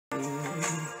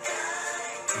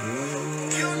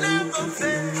You never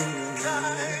fail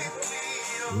like me.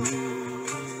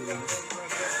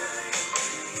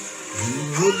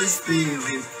 Holy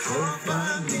Spirit, cover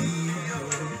me.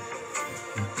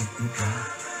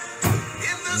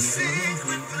 In the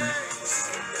secret place,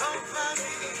 cover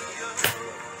me.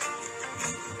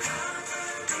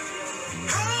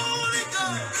 Holy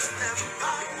Ghost,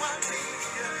 empower me.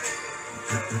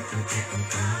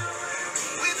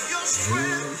 With your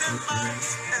strength and might,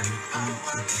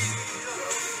 empower me.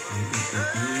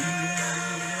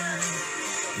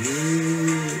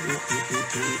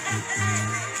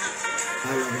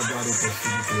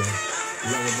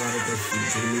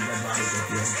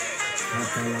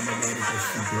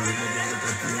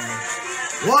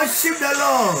 Worship the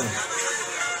Lord.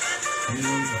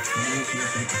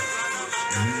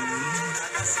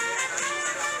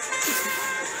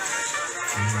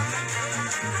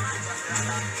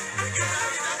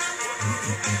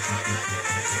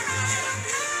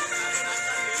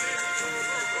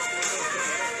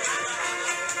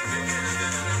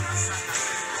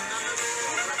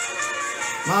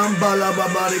 Mambala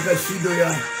Babarika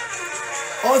Shidoya.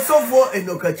 Also for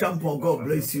Enoka Champon, God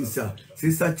bless you, sir.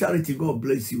 Sister Charity, God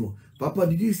bless you. Papa,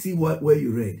 did you see where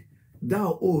you read?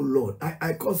 Thou, oh Lord,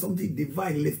 I call something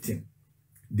divine lifting.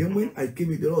 Then when I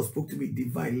came in, the Lord spoke to me,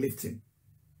 divine lifting.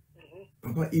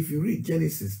 Papa, if you read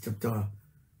Genesis chapter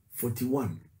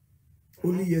 41,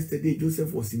 only yesterday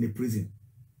Joseph was in a prison.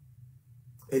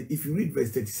 And if you read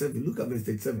verse 37, look at verse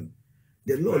 37.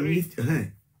 The Lord lifted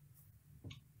her.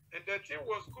 And the thing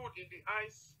was good in the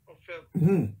eyes of Pharaoh,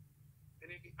 and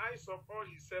in the eyes of all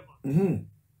his servants.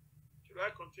 Should I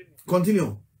continue?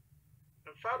 Continue.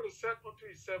 And Pharaoh said unto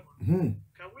his servants,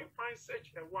 Can we find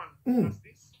such a one as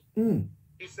this?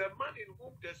 Is a man in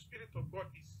whom the Spirit of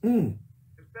God is. And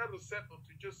Pharaoh said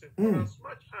unto Joseph, For as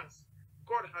much as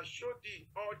God has showed thee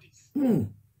all this,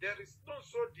 there is none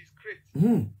so discreet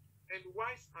and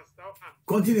wise as thou art.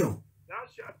 Continue. Thou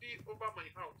shalt be over my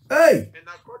house. Hey! And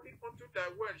according unto thy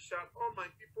word shall all my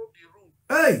people be ruled.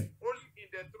 Hey! Only in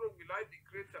the throne will I be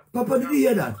greater. Papa, did you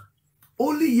hear that?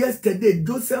 Only yesterday,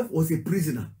 Joseph was a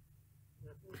prisoner.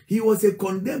 He was a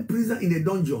condemned prisoner in a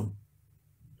dungeon.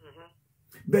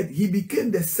 But he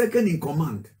became the second in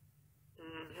command.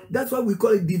 That's why we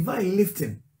call it divine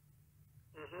lifting.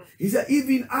 He said,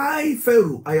 even I,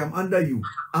 Pharaoh, I am under you.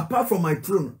 Apart from my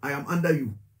throne, I am under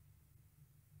you.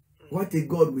 What a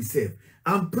God we serve.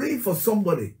 I'm praying for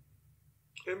somebody.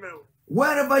 Amen.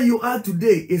 Wherever you are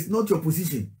today is not your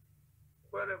position.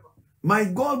 Wherever. My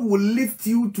God will lift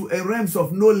you to a realms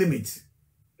of no limit.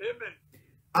 Amen.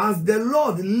 As the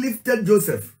Lord lifted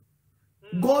Joseph,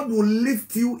 God will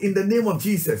lift you in the name of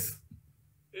Jesus.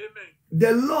 Amen.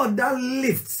 The Lord that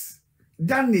lifts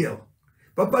Daniel.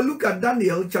 Papa, look at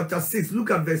Daniel chapter 6.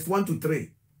 Look at verse 1 to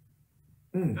 3.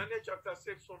 Daniel chapter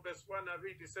 6 from verse 1, I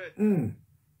read, it said,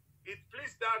 It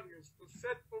pleased Darius to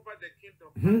set over the kingdom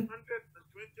 120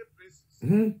 princes,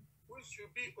 who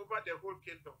should be over the whole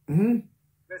kingdom.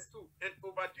 Verse 2, and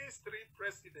over these three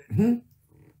presidents,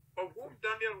 of whom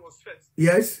Daniel was first,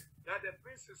 yes, that the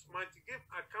princes might give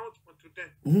account unto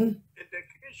them, and the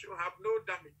king should have no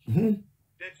damage.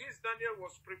 Then this Daniel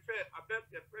was preferred above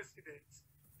the presidents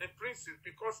and princes,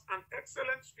 because an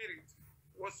excellent spirit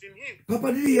was in him.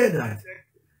 Papa, did you hear that?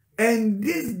 And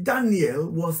this Daniel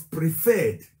was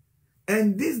preferred.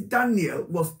 And this Daniel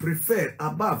was preferred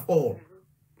above all.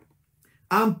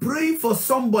 I'm praying for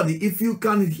somebody. If you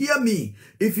can hear me,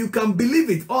 if you can believe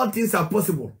it, all things are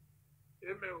possible.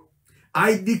 Amen.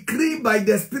 I decree by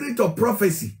the spirit of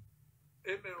prophecy.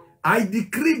 Amen. I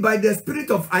decree by the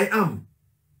spirit of I am.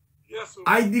 Yes,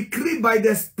 I decree by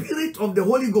the spirit of the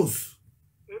Holy Ghost.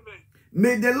 Amen.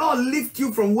 May the Lord lift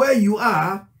you from where you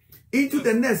are into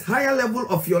the next higher level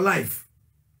of your life.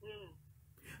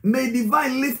 May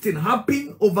divine lifting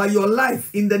happen over your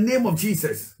life in the name of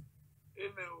Jesus.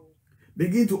 Amen.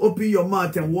 Begin to open your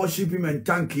mouth and worship him and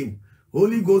thank him.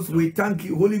 Holy Ghost, we thank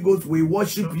you. Holy Ghost, we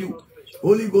worship you.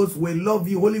 Holy Ghost, we love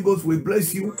you. Holy Ghost, we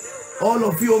bless you. All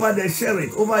of you over there, share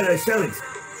it. Over there, share it.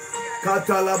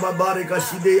 Katalaba barika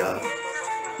shideya.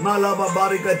 Malaba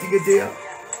barika tigeteya.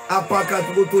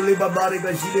 Apakat gutuleba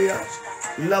barika shideya.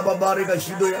 Laba barika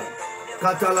shideya.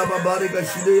 Katalaba barika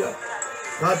shideya.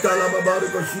 Katalaba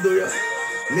barika shideya.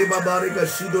 Leba barika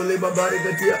shido, leba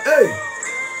barika tia. Hey!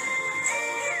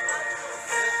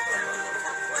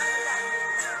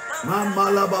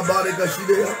 Mamala babarika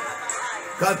shideya.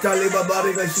 Kataleba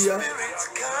barika shia.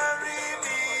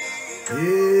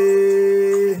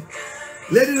 Hey.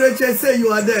 Lady Rachel, say you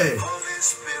are there.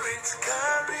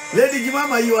 Lady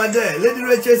Jimama, you are there. Lady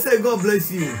Rachel, say God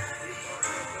bless you.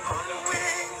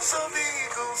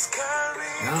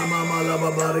 Mama la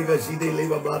babariga shide le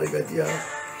babariga tia.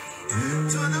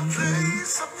 To the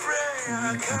place of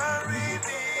prayer, carry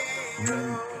me.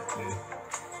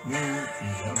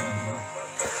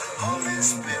 Holy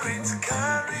Spirit,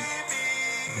 carry me.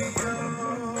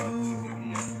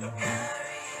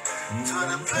 To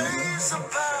the place of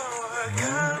power,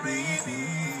 carry me.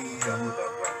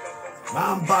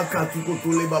 Mambaka tuko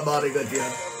tule babariga tia.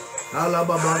 Ala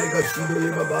babariga shido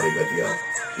le babariga tia.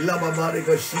 La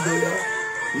babariga shido ya.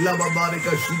 La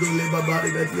babariga shido le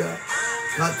babariga tia.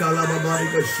 Kata la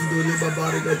babariga shido le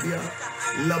babariga tia.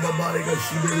 La babariga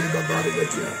shido le babariga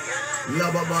tia.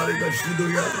 La babariga shido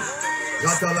ya.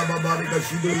 Kata la babariga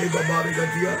shido le babariga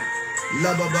tia.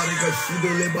 La babariga shido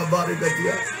le babariga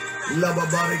tia. La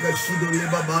babariga shido le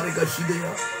babariga shido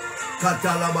ya.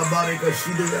 Kata la babariga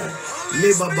shido ya.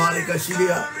 Le babariga shido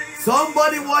ya.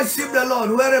 Somebody worship the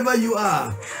Lord wherever you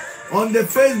are. On the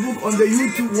Facebook, on the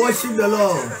YouTube, worship the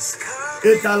Lord.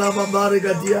 Etala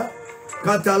babariga tia.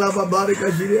 Katala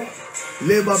babariga shido ya.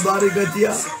 Le babariga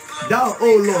tia. Thou,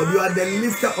 O Lord, you are the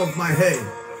lifter of my head.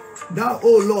 Thou,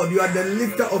 O Lord, you are the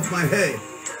lifter of my head.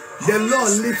 The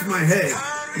Lord lift my head.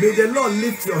 May the Lord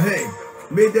lift your head.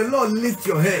 May the Lord lift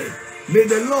your head. May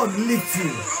the Lord lift you.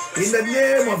 In the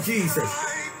name of Jesus.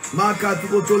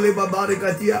 Makatukotole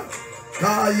babarikatia.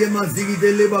 Kayema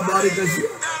zigidele babarikatia.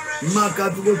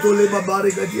 Makatukotole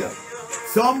babarikatia.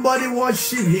 Somebody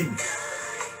worship him.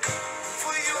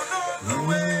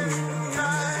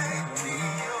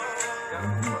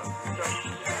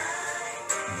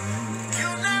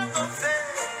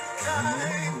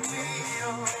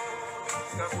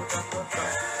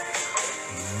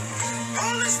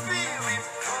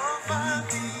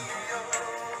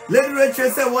 Lady Rachel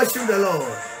said, worship the Lord.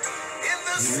 In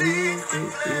the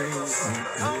secret place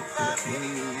of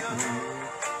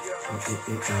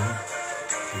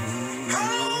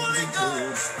Holy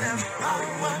Ghost,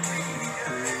 empower me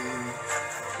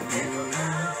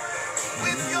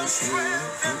with your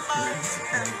strength and might,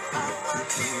 empower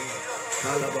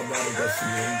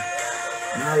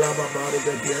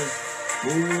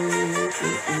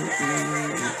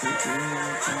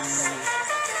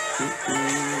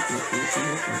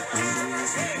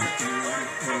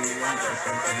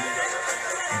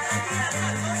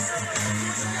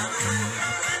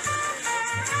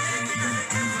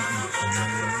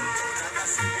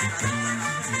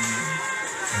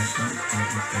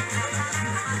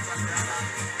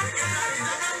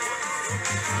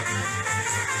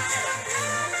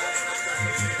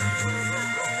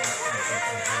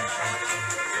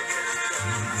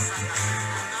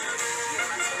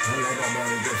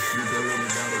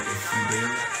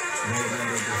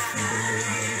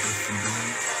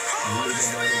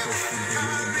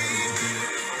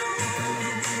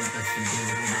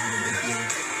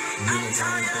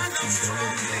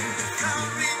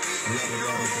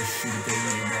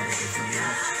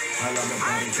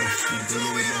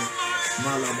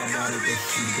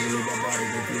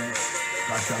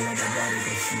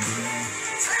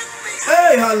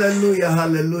Hey, hallelujah,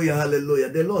 hallelujah, hallelujah.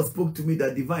 The Lord spoke to me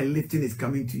that divine lifting is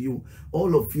coming to you.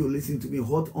 All of you listen to me,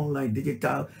 Hot Online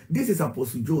Digital. This is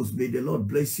Apostle Jones. May the Lord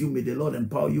bless you. May the Lord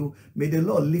empower you. May the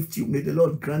Lord lift you. May the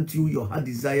Lord grant you your heart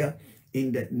desire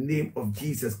in the name of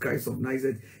Jesus Christ of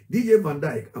Nazareth. DJ Van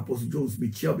Dyke, Apostle Jones,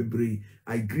 Michelle Bebre,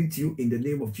 I greet you in the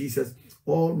name of Jesus.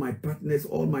 All my partners,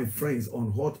 all my friends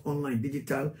on Hot Online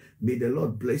Digital, may the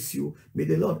Lord bless you. May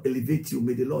the Lord elevate you.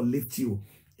 May the Lord lift you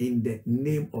in the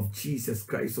name of Jesus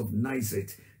Christ of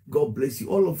Nazareth. God bless you.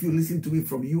 All of you listen to me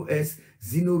from US,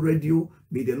 Zeno Radio,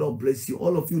 may the Lord bless you.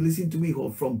 All of you listen to me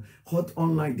from Hot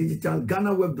Online Digital,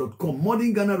 GhanaWeb.com,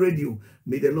 Modern Ghana Radio,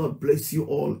 may the Lord bless you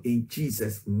all in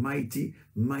Jesus' mighty,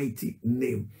 mighty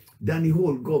name. Danny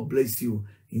Hall, God bless you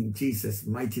in Jesus'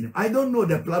 mighty name. I don't know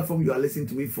the platform you are listening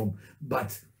to me from,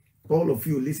 but all of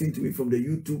you listen to me from the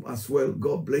YouTube as well.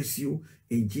 God bless you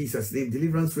in Jesus' name.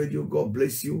 Deliverance Radio, God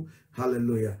bless you.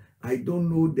 Hallelujah. I don't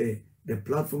know the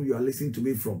platform you are listening to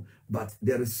me from, but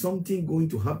there is something going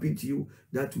to happen to you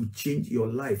that will change your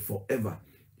life forever.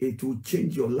 It will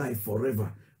change your life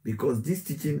forever, because this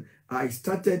teaching I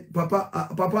started. Papa,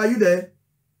 are you there?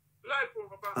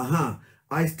 Papa.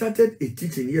 I started a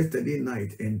teaching yesterday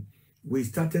night, and we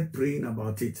started praying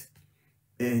about it,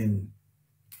 and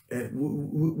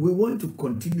we want to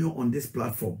continue on this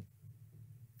platform.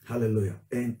 Hallelujah.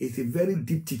 And it's a very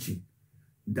deep teaching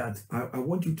that I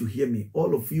want you to hear me.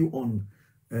 All of you on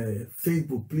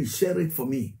Facebook, please share it for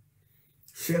me.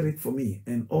 Share it for me.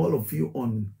 And all of you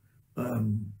on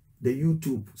the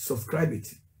YouTube, subscribe it.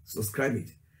 Subscribe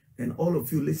it. And all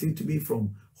of you listen to me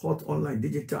from Hot Online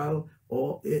Digital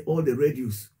or all the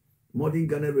radios, Modern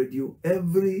Ghana Radio,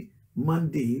 every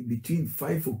Monday between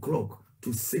 5 o'clock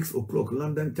to 6 o'clock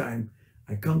London time.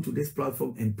 I come to this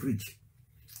platform and preach.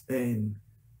 And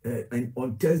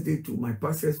on Thursday too, my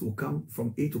pastors will come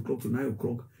from 8 o'clock to 9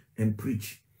 o'clock and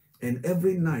preach. And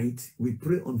every night we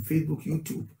pray on Facebook,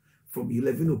 YouTube from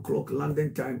 11 o'clock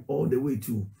London time all the way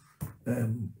to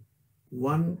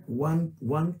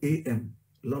 1 a.m.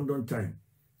 London time.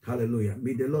 Hallelujah.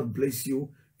 May the Lord bless you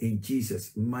in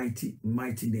Jesus' mighty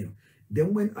name.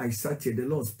 Then when I sat here, the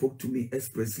Lord spoke to me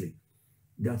expressly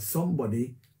that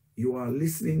somebody, you are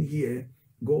listening here,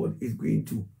 God is going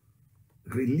to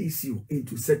release you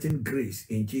into certain grace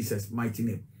in Jesus' mighty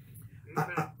name.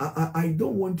 I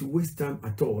don't want to waste time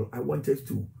at all. I want us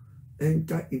to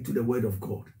enter into the word of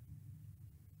God.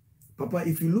 Papa,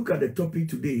 if you look at the topic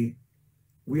today,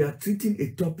 we are treating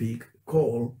a topic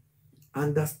called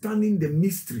understanding the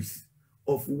mysteries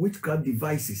of witchcraft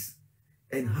devices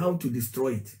and how to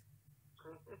destroy it.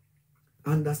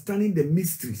 Understanding the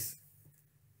mysteries.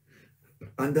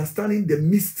 Understanding the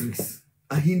mysteries.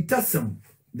 Ahintasm.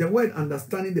 The word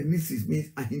understanding the mysteries means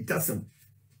ahintasm.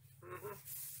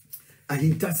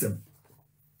 Ahintasm.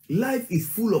 Life is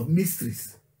full of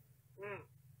mysteries.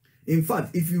 In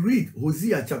fact, if you read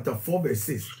Hosea chapter 4 verse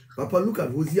 6, Papa, look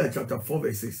at Hosea chapter 4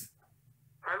 verse 6.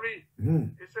 I read.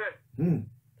 He said,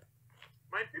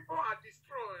 my people are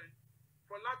destroyed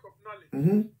for lack of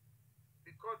knowledge.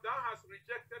 Because thou hast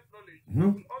rejected knowledge, I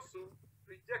will also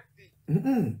reject thee.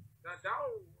 That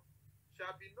thou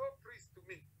shalt be no priest to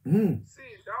me.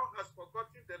 Seeing thou hast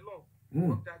forgotten the law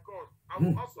of thy God, I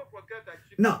will also forget thy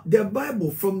children. Now, the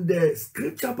Bible, from the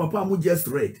scripture Papa Amu just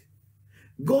read,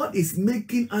 God is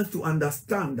making us to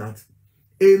understand that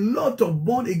a lot of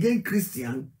born-again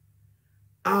Christians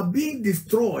are being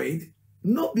destroyed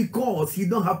not because he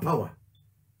don't have power,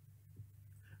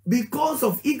 because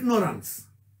of ignorance.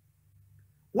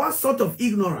 What sort of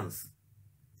ignorance?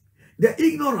 The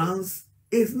ignorance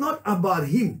is not about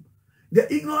him.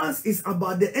 The ignorance is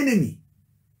about the enemy.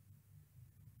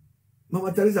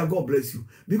 Mama Teresa, God bless you.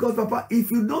 Because, Papa,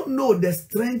 if you don't know the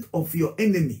strength of your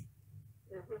enemy,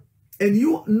 and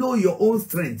you know your own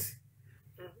strength,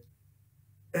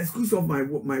 excuse of my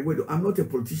word, I'm not a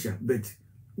politician, but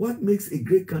what makes a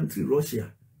great country,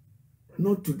 Russia,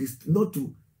 not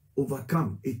to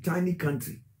overcome a tiny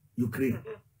country, Ukraine?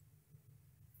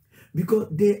 Because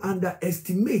they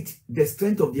underestimate the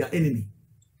strength of their enemy.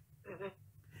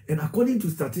 And according to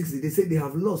statistics, they say they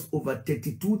have lost over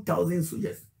 32,000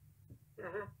 soldiers.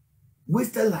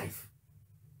 Wasted life.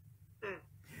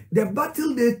 The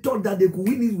battle they thought that they could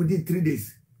win it within 3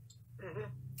 days.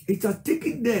 It has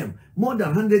taken them more than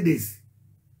 100 days.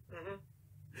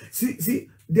 See,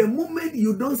 the moment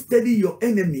you don't study your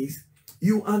enemies,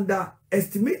 you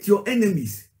underestimate your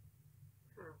enemies.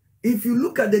 If you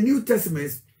look at the New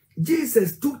Testament,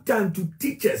 Jesus took time to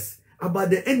teach us about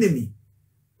the enemy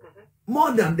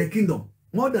more than the kingdom,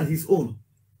 more than his own.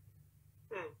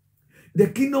 The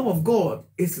kingdom of God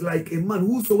is like a man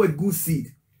who sowed good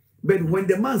seed. But when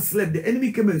the man slept, the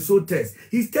enemy came and sowed tares.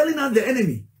 He's telling us the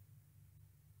enemy.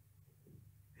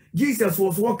 Jesus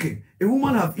was walking. A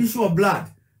woman have issue of blood,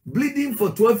 bleeding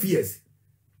for 12 years.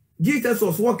 Jesus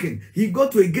was walking. He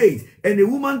got to a gate, and the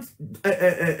woman's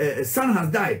son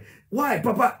has died. Why,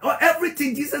 Papa?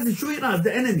 Everything Jesus is showing us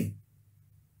the enemy.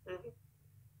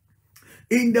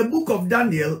 In the book of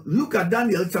Daniel, look at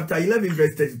Daniel chapter 11,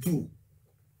 verse 32.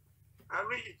 I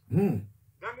read.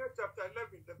 Daniel chapter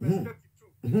 11, the verse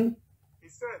 32. He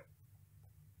said,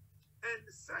 and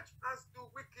such as do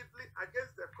wickedly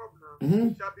against the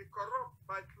covenant shall be corrupt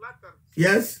by flattery.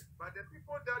 Yes. But the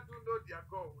people that do know their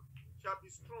God shall be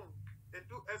strong and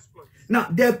do exploits. Now,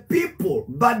 the people,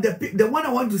 but the one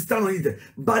I want to stand on is,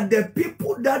 but the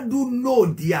people that do know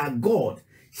their God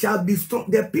shall be strong.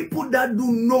 The people that do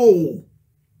know.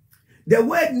 The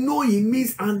word knowing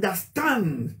means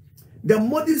understand the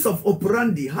modus of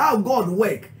operandi, how God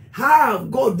works, how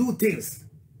God do things.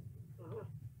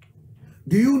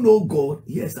 Do you know God?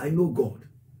 Yes, I know God.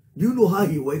 Do you know how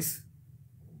he works?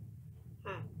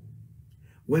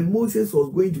 When Moses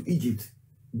was going to Egypt,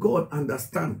 God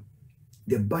understand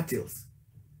the battles.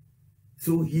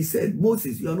 So he said,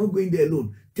 Moses, you are not going there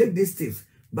alone. Take this stick.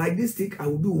 By this stick, I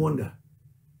will do wonder.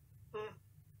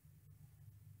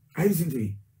 Are you listening to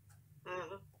me?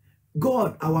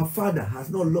 God, our Father, has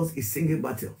not lost a single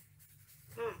battle.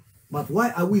 But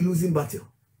why are we losing battle?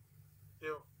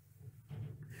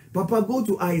 Papa, go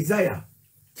to Isaiah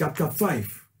chapter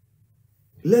 5.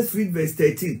 Let's read verse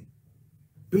 13.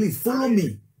 Please follow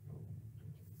me.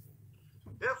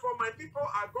 Therefore, my people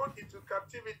are gone into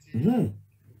captivity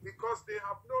because they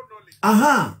have no knowledge.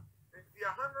 Aha. And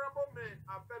their honorable men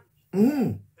are perished.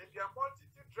 And their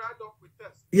multitude dried up with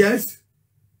test. Yes.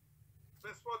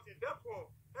 Verse 14.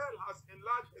 Therefore, hell has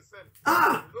enlarged herself.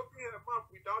 Ah. And opened her mouth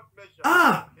without measure.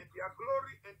 Ah. And their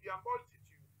glory and their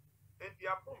multitude and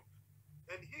their pomp.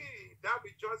 And he that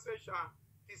rejoices shall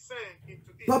descend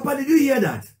into it. Papa, did you hear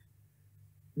that?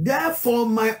 Therefore,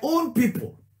 my own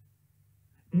people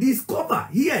discover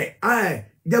here.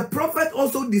 The prophet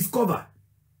also discover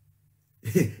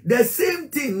the same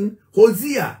thing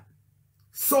Hosea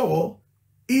saw.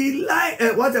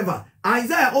 Whatever.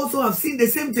 Isaiah also have seen the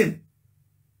same thing.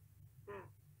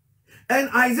 And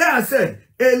Isaiah said,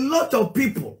 a lot of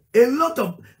people,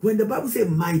 when the Bible says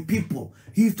my people,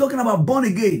 he's talking about born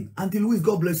again. Until Louis,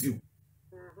 God bless you.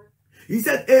 He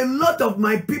said, a lot of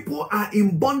my people are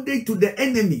in bondage to the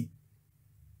enemy.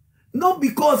 Not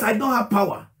because I don't have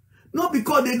power. Not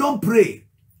because they don't pray.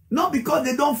 Not because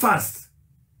they don't fast.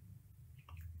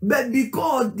 But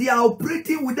because they are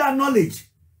operating without knowledge.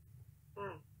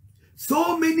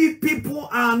 So many people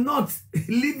are not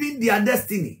living their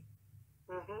destiny.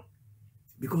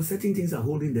 Because certain things are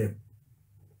holding them.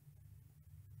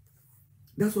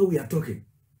 That's what we are talking.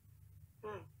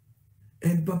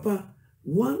 And Papa,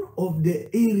 one of the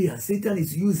areas Satan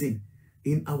is using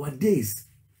in our days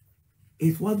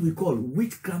is what we call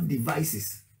witchcraft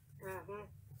devices.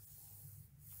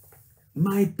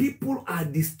 My people are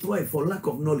destroyed for lack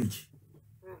of knowledge.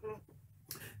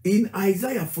 In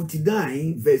Isaiah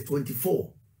 49 verse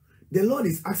 24, the Lord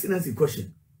is asking us a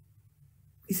question.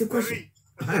 It's a question.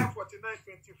 Isaiah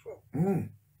 49:24.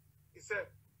 He said,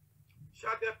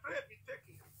 shall the prey be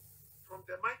taken from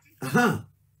the mighty?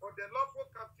 Or the lawful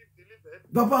captive delivered?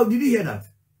 Papa, did you hear that?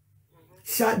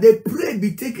 Shall the prey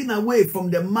be taken away from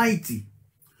the mighty?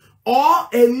 Or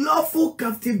a lawful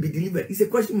captive be delivered? It's a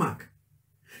question mark.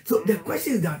 So the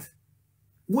question is that,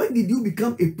 when did you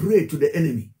become a prey to the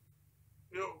enemy?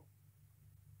 No.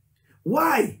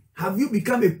 Why have you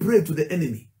become a prey to the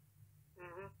enemy?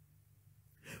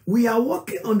 We are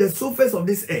walking on the surface of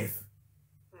this earth.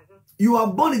 You are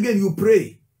born again, you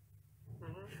pray.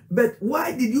 But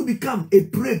why did you become a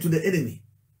prey to the enemy?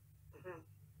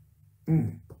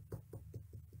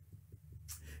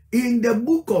 In the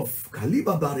book of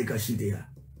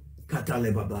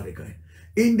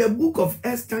in the book of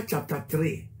Esther chapter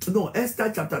 3. No,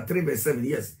 Esther chapter 3 verse 7.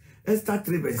 Yes. Esther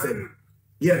 3 verse 7.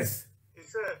 Yes. He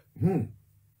said, in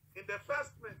the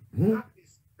first month, that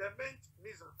is the month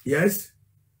Nisan. Yes.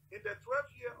 In the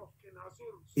 12th year of King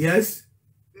Ahasuerus. Yes.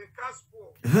 They cast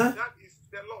forth. That is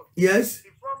the Lord. Yes.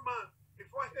 Before Haman,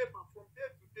 from day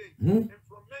to day, and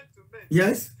from man to man.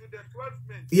 Yes. To the 12th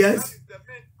man. Yes. That is the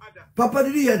man Adam. Papa,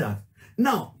 did you hear that?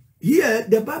 Now, here,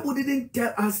 the Bible didn't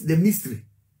tell us the mystery.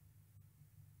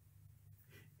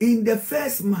 In the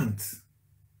first month,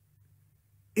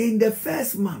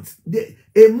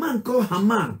 a man called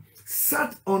Haman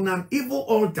sat on an evil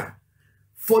altar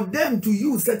for them to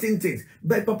use certain things.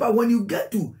 But Papa, when you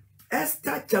get to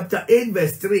Esther chapter 8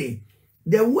 verse 3,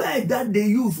 the word that they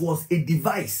used was a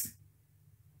device.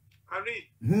 I read.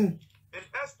 And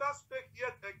Esther spake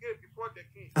yet again before the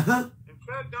king, and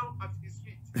fell down at his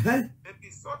feet, and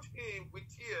besought him with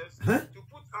tears to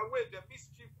put away the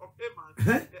mischief of Haman,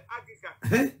 the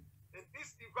Agagite, and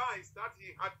this device that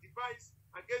he had devised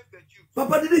against the Jews.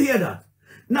 Papa, did you hear that?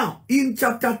 Now, in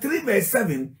chapter 3 verse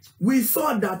 7, we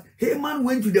saw that Haman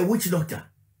went to the witch doctor.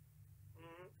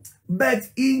 But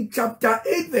in chapter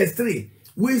 8 verse 3,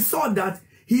 we saw that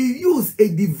he used a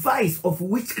device of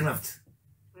witchcraft.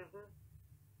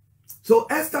 So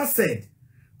Esther said,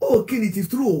 oh king, it is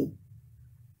true.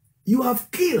 You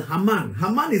have killed Haman.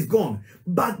 Haman is gone.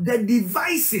 But the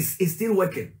devices is still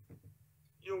working.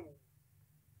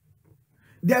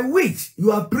 The witch,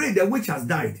 you have prayed, the witch has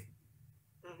died.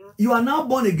 You are now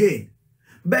born again.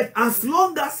 But as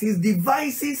long as his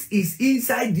devices is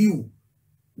inside you,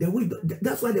 the witch,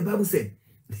 that's why the Bible said,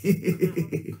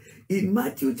 in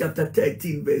Matthew chapter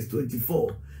 13, verse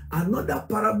 24, another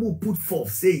parable put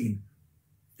forth, saying,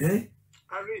 I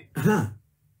read.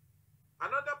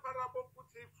 Another parable put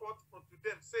he forth unto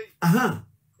them, saying,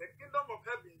 the kingdom of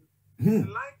heaven is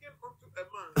likened unto a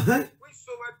man which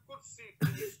sowed good seed in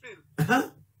his field.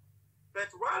 But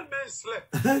while men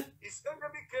slept, his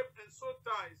enemy came and sowed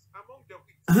tares among the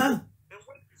wheat, and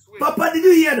went his way. Papa, did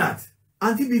you hear that?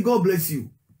 Auntie, God bless you.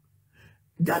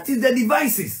 That is the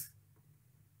devices.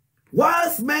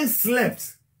 Whilst men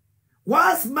slept,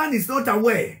 whilst man is not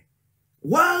aware,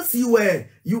 whilst you were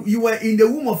in the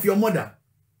womb of your mother,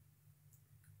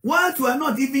 whilst you are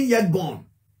not even yet born,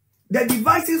 the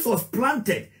devices was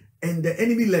planted and the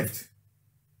enemy left.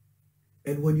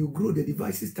 And when you grow, the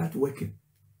devices start working.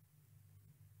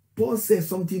 Paul says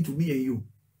something to me and you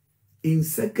in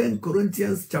 2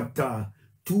 Corinthians chapter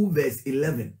 2 verse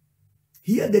 11.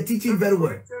 Hear the teaching very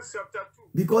well.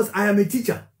 Because I am a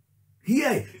teacher.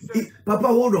 Here, Papa,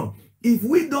 hold on. If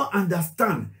we don't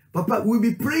understand, Papa, we'll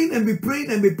be praying and be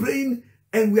praying and be praying,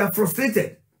 and we are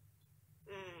frustrated.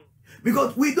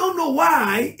 Because we don't know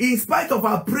why, in spite of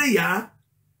our prayer,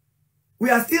 we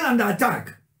are still under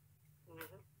attack.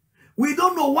 We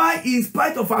don't know why, in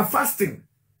spite of our fasting,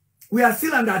 we are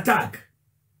still under attack.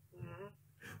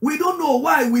 We don't know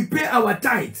why we pay our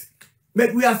tithe,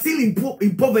 but we are still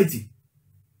in poverty.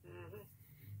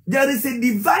 There is a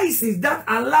devices that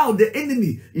allow the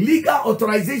enemy legal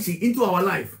authorization into our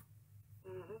life.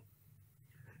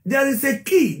 There is a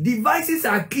key. Devices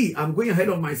are key. I'm going ahead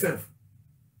of myself.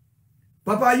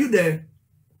 Papa, are you there?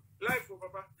 Life,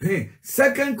 Papa. Hey,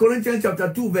 2 Corinthians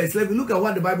chapter 2, verse 11. Look at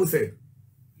what the Bible said.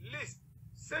 Lest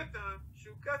Satan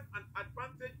should get an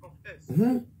advantage of us,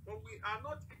 but we are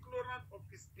not ignorant of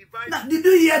his devices. Now, did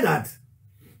you hear that?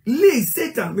 Lest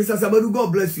Satan, Mr. Sabadu,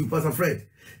 God bless you, Pastor Fred.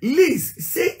 Lest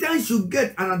Satan should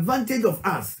get an advantage of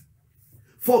us,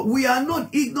 for we are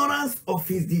not ignorant of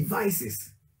his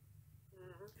devices.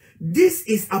 This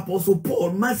is Apostle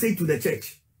Paul's message to the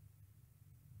church.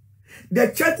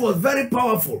 The church was very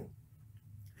powerful.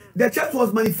 The church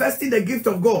was manifesting the gift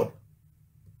of God.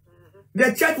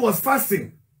 The church was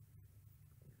fasting.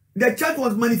 The church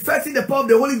was manifesting the power of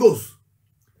the Holy Ghost.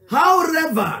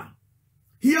 However,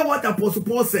 hear what Apostle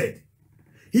Paul said.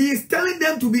 He is telling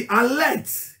them to be alert.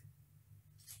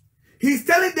 He is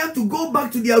telling them to go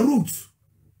back to their roots.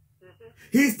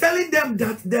 He is telling them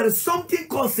that there is something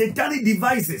called satanic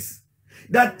devices.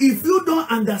 That if you don't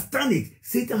understand it,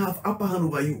 Satan have upper hand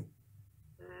over you.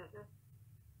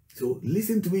 So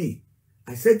listen to me.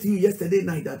 I said to you yesterday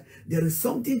night that there is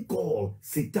something called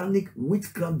satanic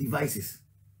witchcraft devices.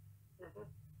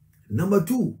 Number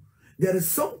two, there is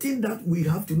something that we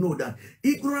have to know, that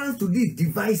ignorance to these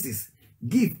devices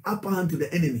give upper hand to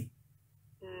the enemy.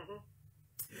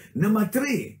 Number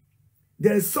three,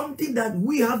 there is something that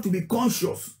we have to be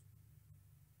conscious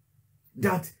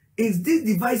that is these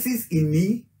devices in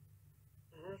me.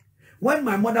 When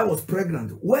my mother was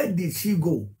pregnant, where did she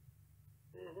go?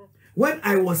 When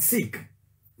I was sick,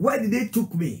 where did they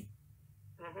took me?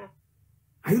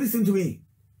 Are you listening to me?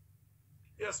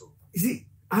 Yes, sir. You see,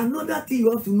 another thing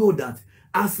you have to know, that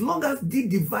as long as the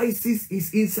devices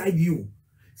is inside you,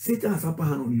 Satan has upper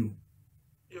hand on you.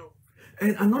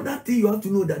 And another thing you have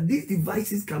to know, that these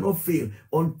devices cannot fail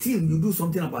until you do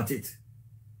something about it.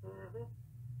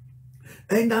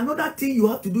 And another thing you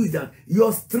have to do is that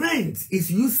your strength is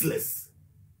useless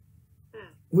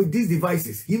with these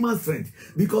devices, human strength.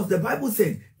 Because the Bible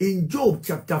said in Job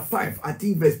chapter 5, I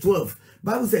think verse 12,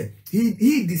 Bible said,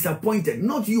 he disappointed,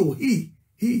 not you, he.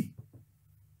 He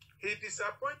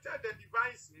disappointed the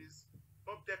devices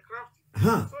of the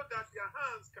crafty, so that their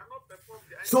hands cannot perform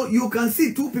the. So you can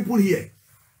see two people here.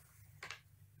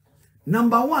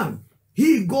 Number one,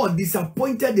 God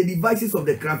disappointed the devices of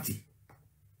the crafty.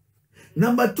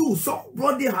 Number two,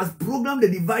 somebody has programmed the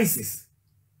devices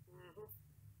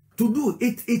to do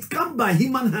it. It comes by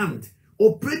human hand,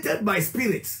 operated by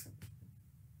spirits.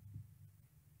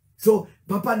 So,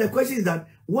 Papa, the question is that,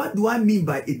 what do I mean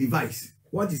by a device?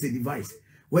 What is a device?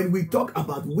 When we talk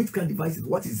about witchcraft devices,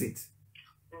 what is it?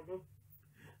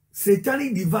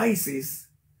 Satanic devices,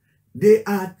 they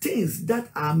are things that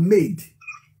are made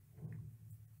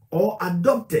or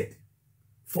adopted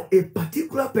for a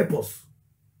particular purpose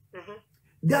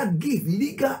that give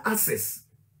legal access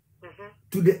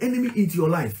to the enemy into your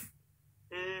life.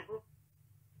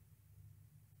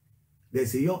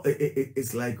 There's a young,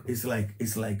 it's like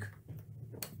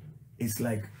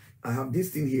I have this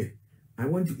thing here. I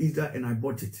went to Israel and I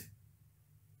bought it.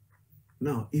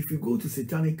 Now, if you go to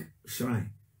satanic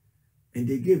shrine and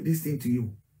they gave this thing to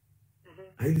you,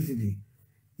 are you listening to me?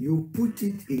 You put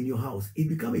it in your house, it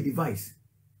becomes a device.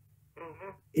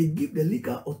 It gives the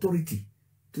legal authority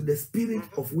to the spirit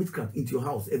of witchcraft into your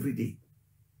house every day.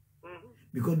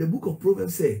 Because the book of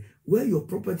Proverbs says, where your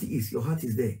property is, your heart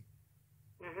is there.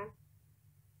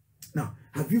 Now,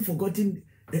 have you forgotten,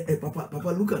 Papa,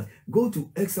 look at, go to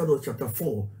Exodus chapter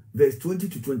 4, verse 20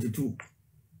 to 22.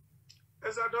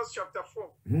 Exodus chapter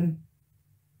 4,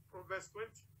 from verse 20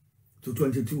 to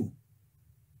 22.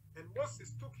 And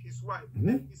Moses took his wife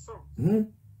and his sons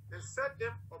and set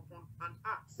them upon an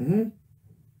ass. And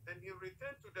he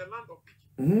returned to the land of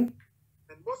Egypt.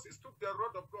 And Moses took the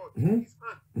rod of God in his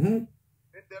hand.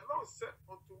 And the Lord said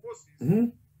unto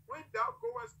Moses, when thou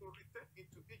goest to return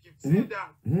into Egypt, say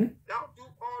that thou do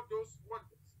all those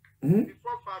wonders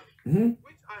before Pharaoh,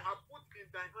 which I have put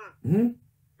in thy hand.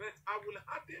 But I will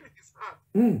harden his heart,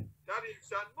 that he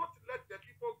shall not let the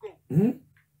people go.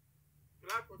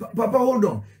 Papa, hold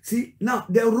on. See, now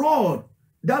the rod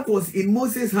that was in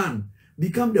Moses' hand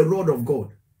become the rod of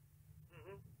God.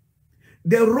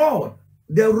 The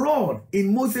rod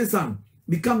in Moses' hand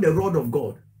become the rod of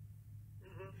God.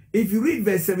 If you read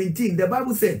verse 17, the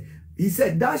Bible said, he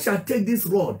said, thou shalt take this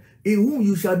rod in whom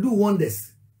you shall do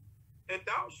wonders. And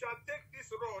thou shalt take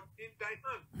this rod in thy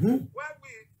hand,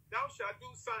 wherewith thou shalt do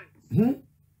signs.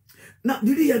 Now,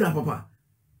 did you hear that, Papa?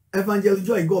 Evangelist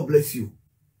Joy, God bless you.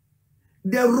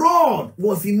 The rod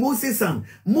was in Moses' hand.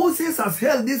 Moses has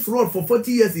held this rod for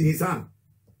 40 years in his hand.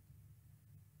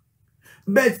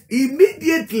 But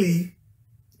immediately,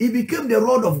 it became the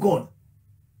rod of God.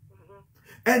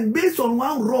 And based on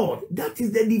one rod, that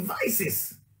is the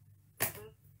devices.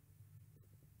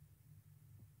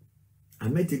 I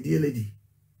met a dear lady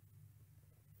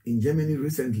in Germany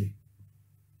recently.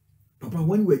 Papa,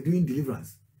 when we were doing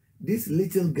deliverance, this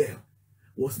little girl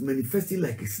was manifesting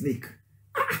like a snake.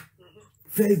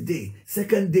 First day,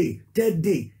 second day, third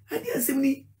day. And yes,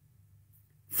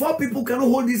 4 people cannot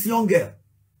hold this young girl.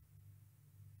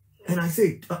 And I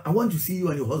said, I want to see you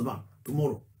and your husband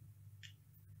tomorrow.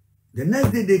 The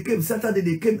next day they came, Saturday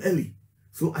they came early.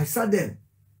 So I sat them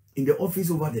in the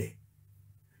office over there.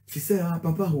 She said,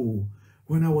 Papa,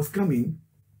 when I was coming,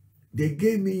 they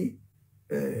gave me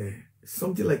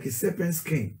something like a serpent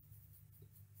skin.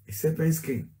 A serpent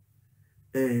skin.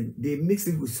 And they mixed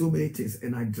it with so many things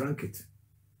and I drank it.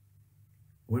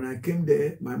 When I came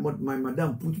there, my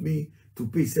madam put me to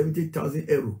pay 70,000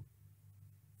 euros.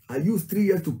 I used 3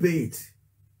 years to pay it.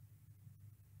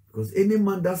 Because any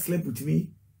man that slept with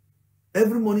me,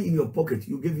 every money in your pocket,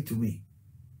 you gave it to me.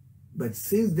 But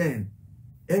since then,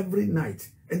 every night,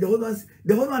 and the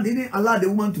husband didn't allow the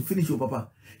woman to finish your Papa.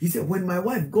 He said, when my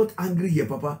wife got angry here,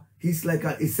 Papa, he's like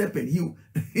a serpent.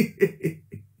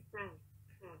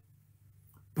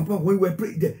 Papa, when we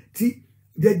pray,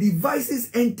 the devices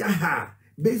enter her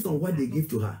based on what they give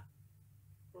to her.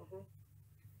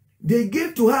 They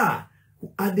gave to her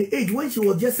at the age when she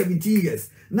was just 17 years.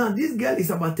 Now, this girl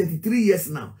is about 33 years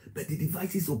now, but the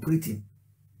device is operating.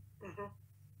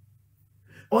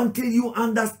 Until you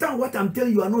understand what I'm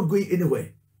telling you, you are not going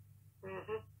anywhere.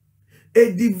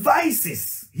 A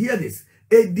devices, hear this,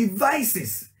 a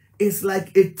devices is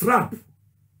like a trap.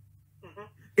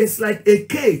 It's like a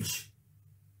cage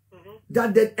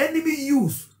that the enemy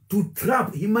used to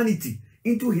trap humanity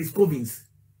into his covens.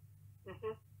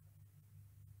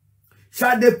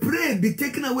 Shall the prey be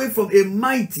taken away from a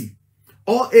mighty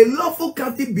or a lawful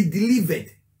captive be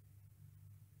delivered?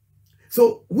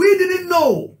 So we didn't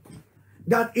know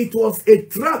that it was a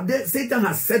trap that Satan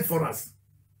has set for us.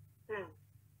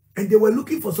 And they were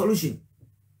looking for solution.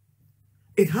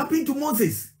 It happened to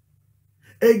Moses.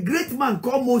 A great man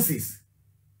called Moses.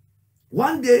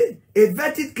 One day, a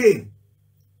verdict came.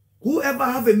 Whoever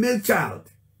have a male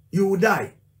child, you will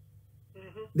die.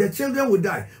 The children will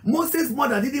die. Moses'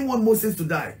 mother didn't want Moses to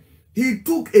die. He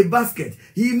took a basket.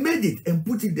 He made it and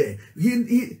put it there.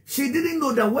 She didn't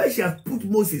know that where she had put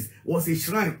Moses was a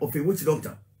shrine of a witch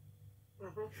doctor.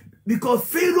 Because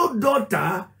Pharaoh's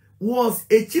daughter was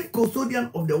a chief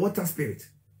custodian of the water spirit.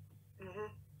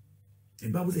 The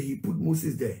Bible says he put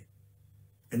Moses there.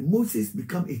 And Moses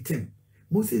became a 10.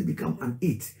 Moses became an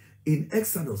 8. In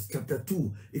Exodus chapter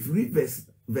 2, if you read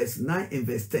verse 9 and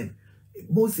verse 10,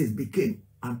 Moses became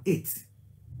an 8.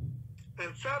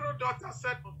 And Pharaoh's daughter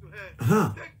said unto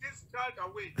her, take this child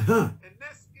away, and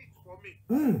nurse it for me,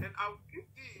 and I will give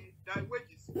thee thy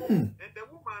wages. And the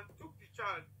woman took the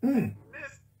child, and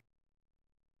nursed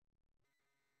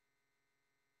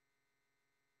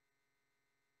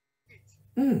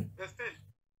it. Verse 10.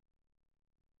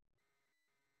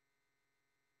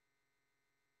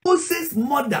 Moses'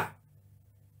 mother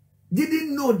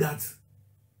didn't know that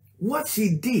what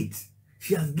she did,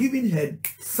 she has given her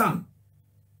son.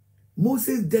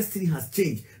 Moses' destiny has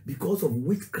changed because of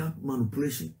witchcraft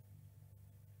manipulation.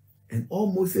 And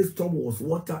all Moses' trouble was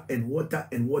water and water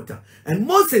and water. And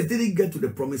Moses didn't get to the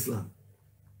promised land.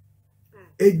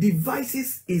 A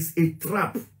device is a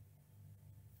trap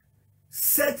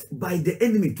set by the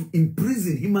enemy to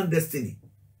imprison human destiny.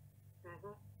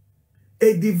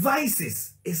 A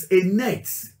device is a net,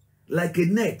 like a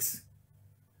net.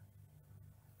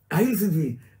 Are you listening to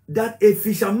me? That a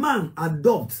fisherman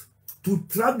adopts to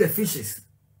trap the fishes,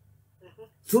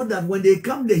 so that when they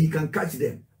come there, he can catch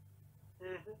them.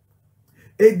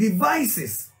 A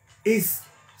device is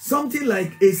something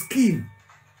like a scheme.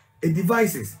 A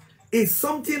device is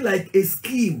something like a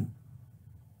scheme.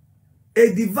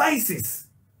 A device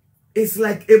is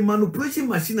like a manipulation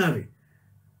machinery.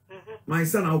 My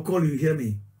son, I'll call you, hear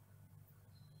me.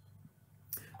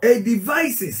 A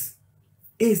device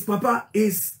is, Papa,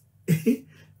 is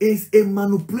a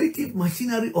manipulative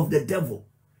machinery of the devil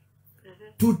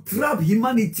to trap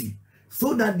humanity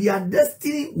so that their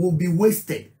destiny will be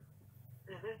wasted.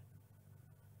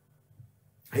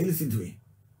 Are you listening to me?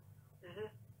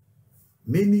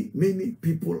 Many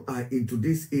people are into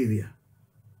this area.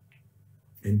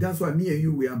 And that's why me and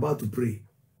you, we are about to pray.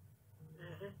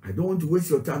 I don't want to waste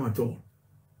your time at all.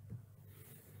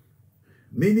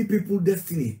 Many people's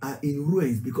destiny are in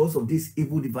ruins because of these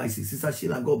evil devices. Sister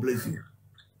Sheila, God bless you.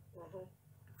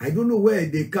 I don't know where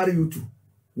they carry you to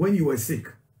when you were sick.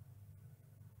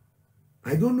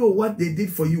 I don't know what they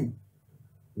did for you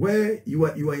where you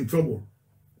are in trouble.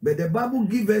 But the Bible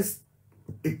gives us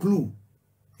a clue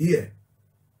here.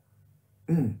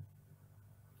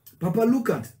 Papa, look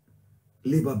at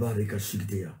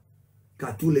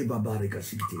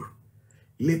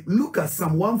look at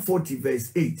Psalm 140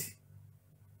 verse 8.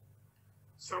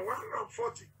 Psalm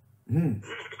 140.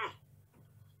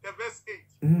 The verse 8.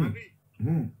 I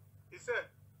read. He said,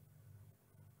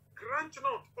 grant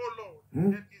not, O Lord,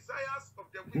 the desires of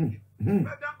the wicked,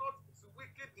 whether not his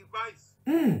wicked device.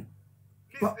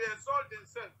 Lest they exalt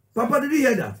themselves. Papa, did you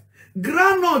hear that?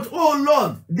 Grant not, O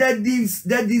Lord, the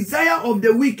desire of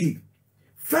the wicked,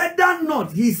 further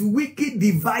not his wicked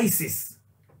devices.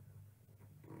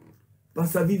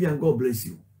 Pastor Vivian, God bless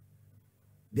you.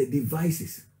 The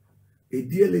devices. A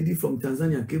dear lady from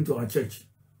Tanzania came to our church.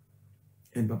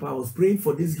 And Papa was praying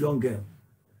for this young girl.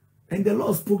 And the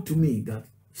Lord spoke to me that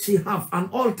she have an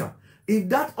altar. If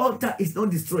that altar is not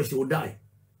destroyed, she will die.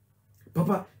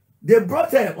 Papa, they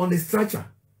brought her on a stretcher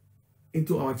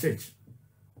into our church.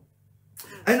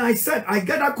 And I said, I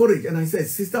gathered courage. And I said,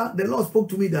 sister, the Lord spoke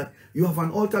to me that you have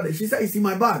an altar there. She said, it's in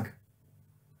my bag.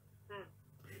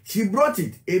 She brought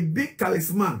it, a big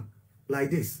talisman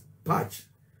like this, patch,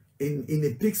 in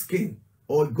a pig skin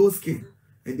or goat skin.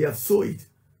 And they have sewn it.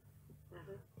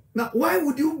 Now, why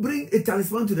would you bring a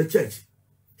talisman to the church?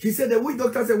 She said, the witch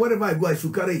doctor said, wherever I go, I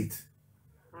should carry it.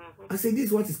 I said, this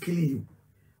is what is killing you.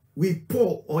 We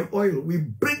pour oil, we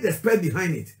break the spell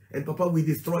behind it, and Papa, we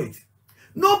destroy it.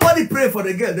 Nobody prayed for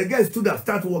the girl. The girl stood up,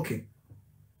 started walking.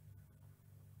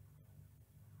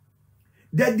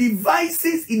 The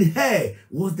devices in her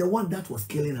was the one that was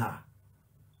killing her.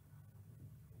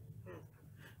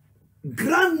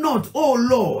 Grant not, O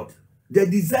Lord, the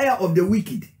desire of the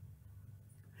wicked.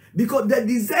 Because the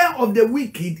desire of the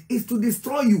wicked is to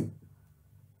destroy you.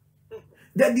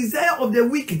 The desire of the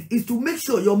wicked is to make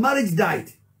sure your marriage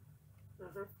died.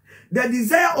 The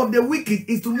desire of the wicked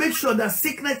is to make sure that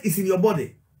sickness is in your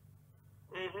body.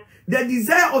 The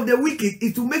desire of the wicked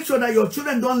is to make sure that your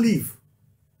children don't live.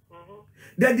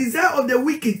 The desire of the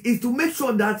wicked is to make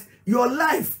sure that your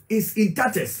life is in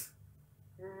tatters.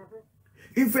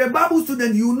 If you're a Bible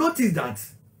student, you notice that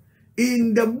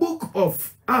in the book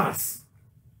of Acts,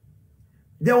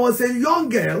 there was a young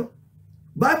girl,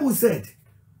 Bible said,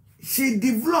 she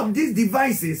developed these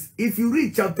devices. If you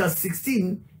read chapter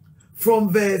 16,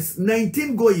 from verse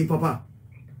 19 going, Papa,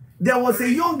 there was a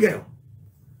young girl.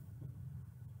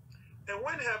 And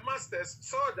when her masters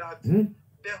saw that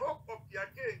the hope of their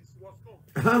gains was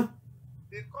gone,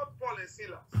 they called Paul and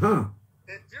Silas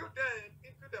and drew them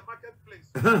into the marketplace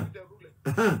to the rulers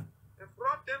and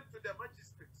brought them to the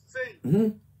magistrates,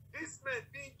 saying, these men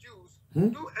being Jews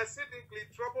do exceedingly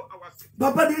trouble our city.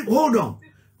 Papa,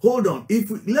 hold on.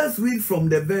 Let's read from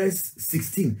the verse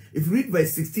 16. If you read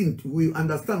verse 16, we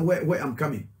understand where I'm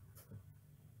coming.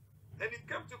 And it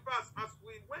came to pass as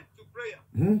we went to prayer,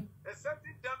 a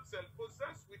certain damsel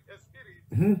possessed with a spirit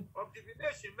of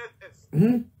divination met us,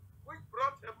 which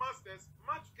brought her masters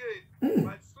much gain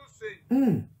by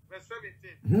soothsaying. Verse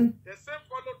 17. The same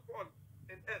followed Paul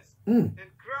and us,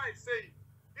 and cried, saying,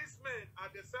 these men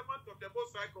are the servants of the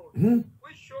Most High God,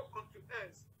 which show unto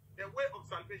us the way of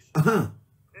salvation.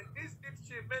 And this did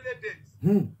she many days.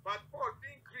 But Paul,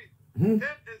 being grieved, came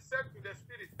and said to the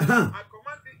spirit, I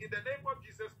command thee in the name of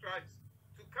Jesus Christ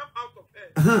to come out of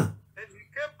her. And he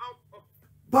came out of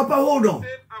Papa, hold on. the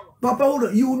same hour. Papa, hold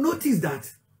on. You will notice that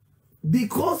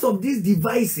because of these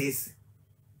devices,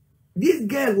 this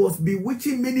girl was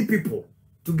bewitching many people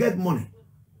to get money.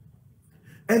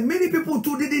 And many people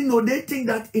too didn't know. They think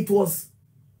that it was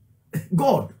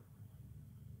God.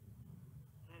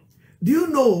 Do you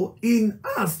know in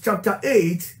Acts chapter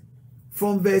 8,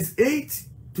 from verse 8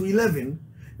 to 11,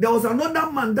 there was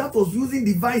another man that was using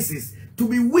devices to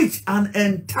bewitch an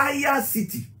entire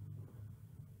city.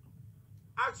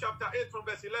 Acts chapter 8 from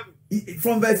verse 11.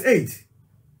 From verse 8.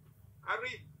 I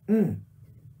read.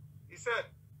 He said,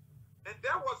 and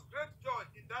there was great joy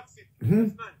in that city.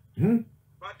 Verse 9.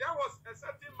 But there was a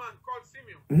certain man called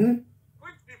Simeon,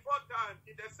 which before fourth time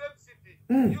in the same city,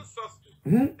 used sorcery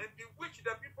and bewitched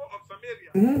the people of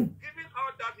Samaria, giving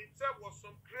out that himself was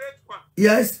some great one.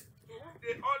 Yes. To whom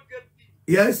they all gave heed.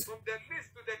 Yes. From the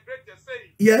least to the greatest,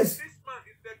 saying, yes. This man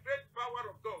is the great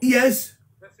power of God. Yes.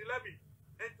 Verse 11.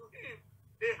 And to him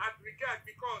they had regard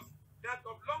because that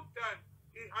of long time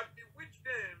he had bewitched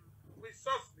them with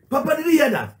sorcery. Papa, did you hear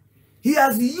that? He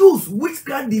has used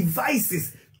witchcraft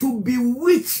devices to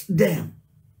bewitch them.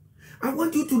 I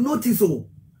want you to notice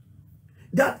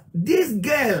that this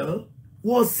girl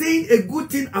was saying a good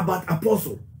thing about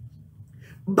Apostle.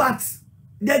 But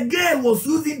the girl was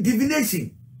using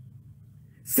divination,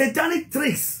 satanic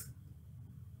tricks,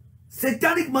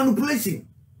 satanic manipulation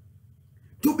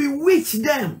to bewitch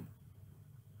them.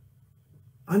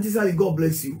 Auntie Sally, God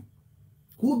bless you.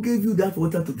 Who gave you that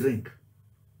water to drink?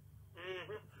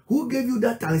 Who gave you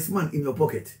that talisman in your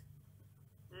pocket?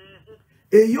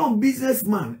 A young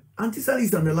businessman, Auntie Sally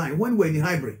is on the line when we're in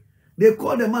hybrid. They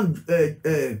called the man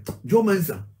Joe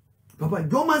Manson. Papa,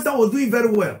 Joe Manson was doing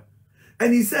very well.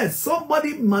 And he said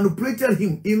somebody manipulated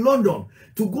him in London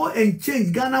to go and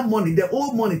change Ghana money, the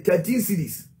old money, 13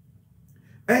 cedis.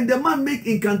 And the man made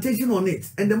incantation on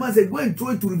it. And the man said, go and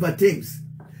throw it to River Thames.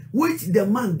 Which the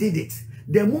man did it.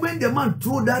 The moment the man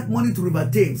threw that money to River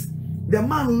Thames, the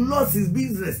man lost his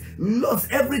business, lost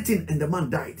everything, and the man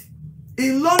died.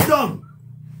 In London.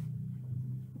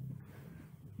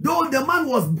 Though the man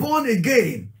was born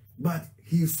again, but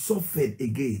he suffered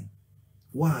again.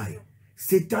 Why?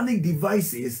 Satanic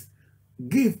devices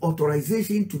give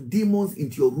authorization to demons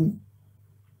into your room.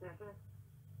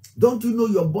 Don't you know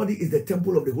your body is the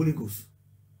temple of the Holy Ghost?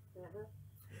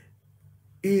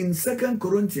 In 2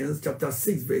 Corinthians chapter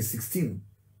 6 verse 16,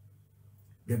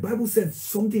 the Bible said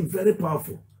something very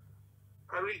powerful.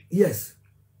 I read. Yes.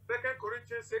 2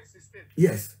 Corinthians 6:16.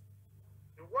 Yes.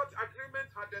 In what agreement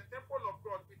had the temple of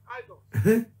God with idols?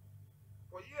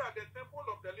 For ye are the temple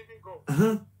of the living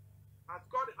God. As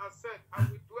God has said, I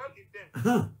will dwell in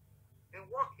them and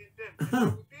walk in them, and I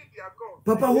will be their God.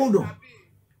 Papa, hold on.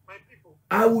 My people.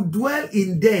 I will dwell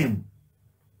in them.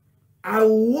 I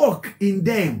will walk in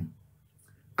them.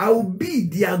 I will be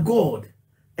their God,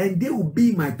 and they will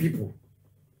be my people.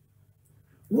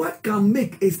 What can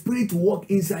make a spirit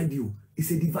walk inside you? It's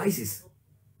a devices.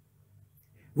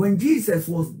 When Jesus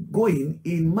was going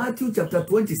in Matthew chapter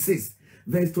 26,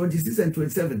 verse 26 and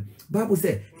 27, Bible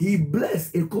said he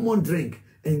blessed a common drink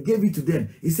and gave it to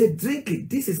them. He said, drink it.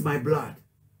 This is my blood.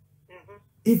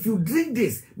 If you drink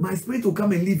this, my spirit will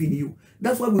come and live in you.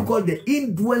 That's what we call the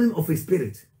indwelling of a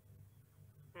spirit.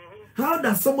 How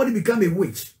does somebody become a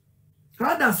witch?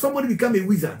 How does somebody become a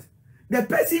wizard? The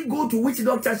person go to witch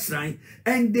doctor shrine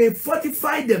and they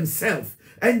fortify themselves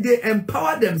and they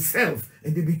empower themselves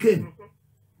and they became.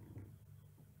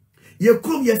 How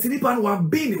can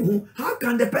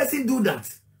the person do that?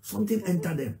 Something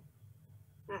enter them.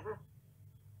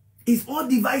 It's all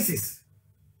devices.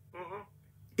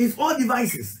 It's all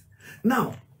devices.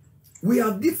 Now, we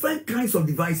have different kinds of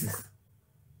devices.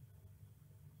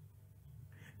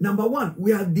 Number one,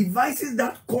 we have devices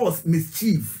that cause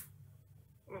mischief.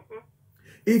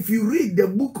 If you read the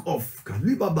book of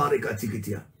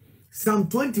Psalm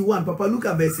 21, Papa, look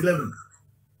at verse 11.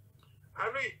 I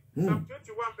read Psalm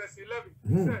 21, verse 11.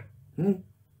 He said,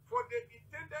 for they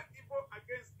intended evil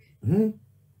against thee.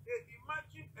 They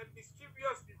imagine a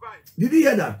mischievous device. Did you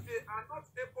hear that? They are not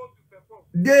able to perform.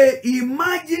 They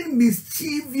imagine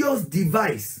mischievous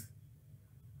device.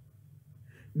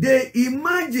 They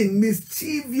imagine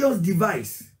mischievous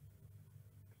device.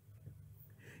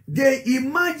 They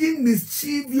imagine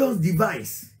mischievous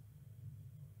device.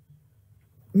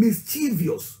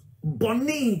 Mischievous.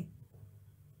 Bonny.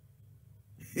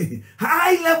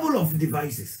 High level of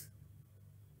devices.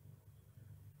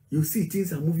 You see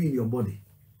things are moving in your body.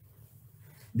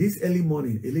 This early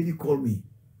morning, a lady called me.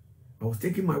 I was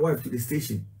taking my wife to the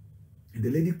station. And the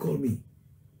lady called me.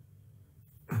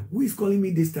 Who is calling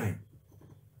me this time?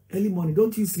 Early morning,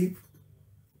 don't you sleep?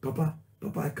 Papa,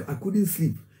 I couldn't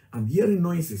sleep. I'm hearing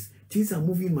noises. Things are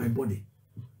moving in my body.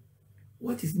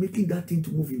 What is making that thing to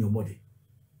move in your body?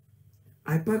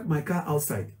 I parked my car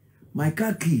outside. My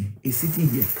car key is sitting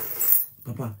here.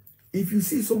 Papa, if you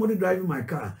see somebody driving my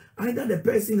car, either the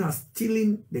person has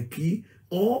stolen the key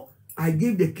or I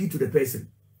gave the key to the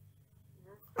person.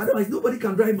 Otherwise, nobody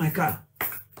can drive my car.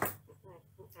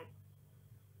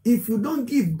 If you don't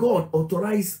give God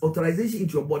authorization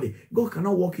into your body, God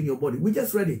cannot walk in your body. We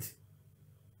just read it.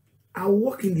 I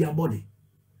walk in their body.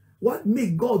 What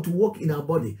makes God to walk in our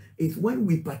body is when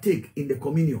we partake in the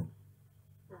communion.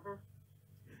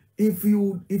 If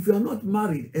you are not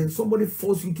married and somebody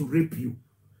forces you to rape you,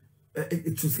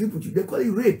 to sleep with you, they call it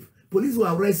rape. police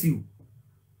will arrest you.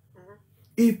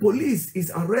 If police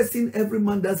is arresting every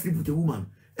man that sleeps with a woman,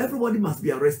 everybody must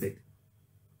be arrested.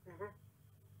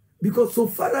 Because so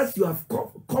far as you have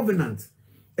covenant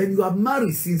and you are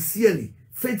married sincerely,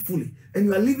 faithfully, and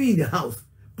you are living in the house,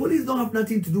 police don't have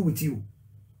nothing to do with you.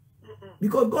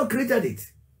 Because God created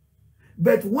it.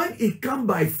 But when it comes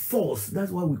by force,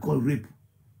 that's what we call rape.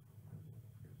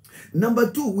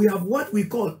 Number 2, we have what we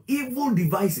call evil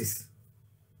devices.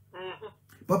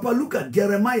 Papa, look at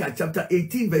Jeremiah chapter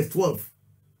 18 verse 12.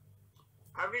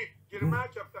 I read Jeremiah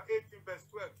chapter 18 verse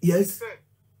 12. Yes.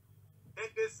 And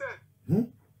they said,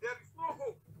 there is no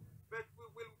hope, but we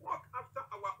will walk after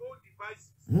our own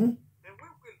devices. And we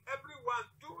will everyone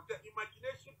do the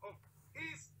imagination of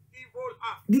his evil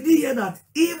act. Did you hear that?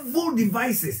 Evil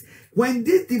devices. When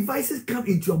these devices come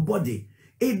into your body,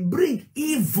 it brings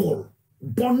evil.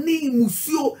 Boni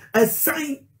musio, a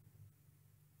sign.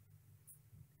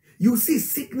 You see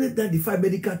sickness that defy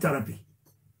medical therapy.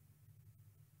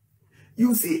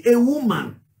 You see a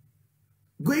woman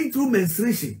going through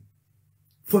menstruation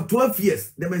for 12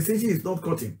 years. The menstruation is not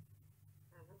cutting.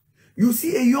 You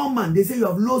see a young man, they say you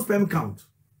have low sperm count.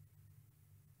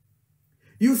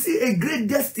 You see a great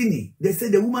destiny, they say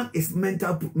the woman is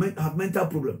have mental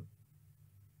problem.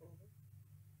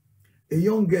 A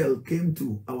young girl came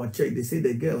to our church. They say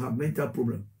the girl have mental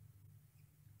problem.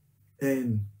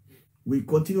 And we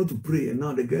continue to pray, and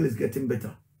now the girl is getting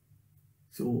better.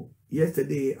 So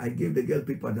yesterday, I gave the girl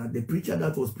paper that the preacher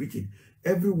that was preaching,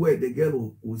 everywhere the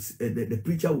girl was, the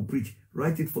preacher will preach,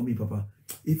 write it for me, Papa.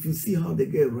 If you see how the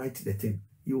girl writes the thing,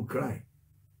 you will cry.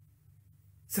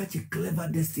 Such a clever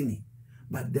destiny.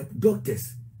 But the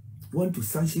doctors want to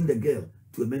sanction the girl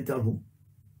to a mental home.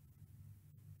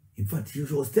 In fact, she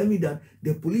was telling me that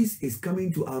the police is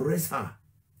coming to arrest her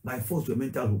by force to a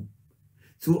mental home.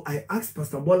 So I asked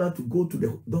Pastor Bola to go to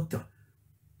the doctor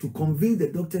to convince the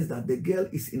doctors that the girl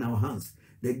is in our hands.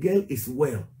 The girl is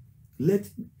well.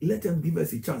 Let them give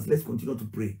us a chance. Let's continue to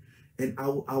pray. And I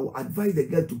will advise the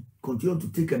girl to continue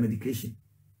to take her medication.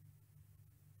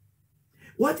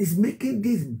 What is making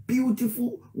this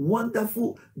beautiful,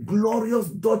 wonderful, glorious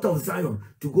daughter of Zion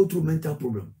to go through mental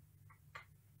problem?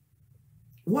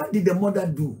 What did the mother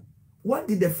do? What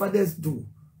did the fathers do?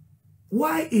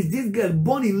 Why is this girl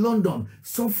born in London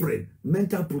suffering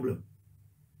mental problem?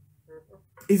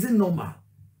 Is it normal?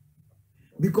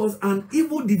 Because an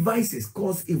evil devices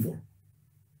cause evil.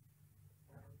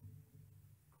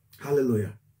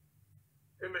 Hallelujah.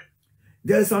 Amen.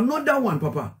 There's another one,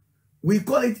 Papa. We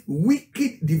call it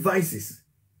wicked devices.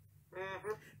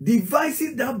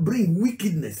 Devices that bring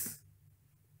wickedness.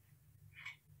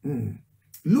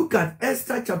 Look at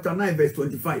Esther chapter 9 verse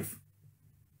 25.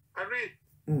 I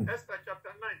read Esther chapter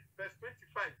 9 verse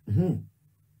 25.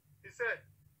 He said,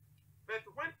 but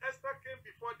when Esther came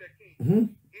before the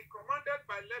king, he commanded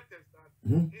by letters that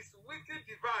his wicked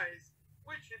device,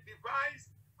 which he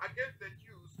devised against the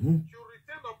Jews, should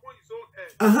return upon his own head,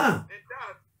 and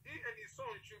that he and his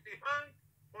son should be hanged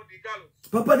on the gallows.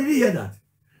 Papa, did you hear that?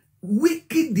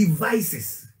 Wicked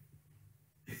devices.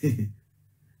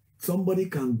 Somebody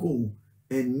can go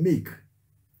and make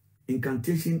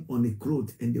incantation on a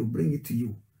cloth and they'll bring it to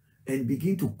you and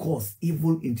begin to cause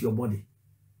evil into your body.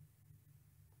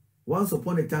 Once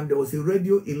upon a time, there was a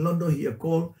radio in London here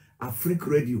called Afrique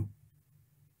Radio.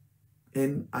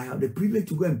 And I had the privilege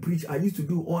to go and preach. I used to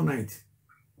do all night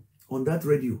on that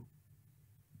radio.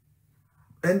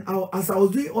 And as I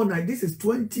was doing all night, this is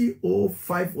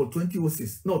 2005 or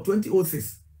 2006. No,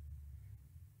 2006.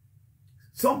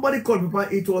 Somebody called me.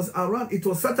 It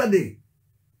was Saturday.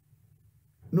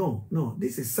 No,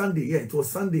 this is Sunday. Yeah, it was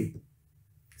Sunday.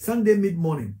 Sunday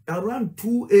mid-morning, around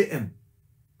 2 a.m.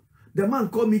 The man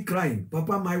called me crying.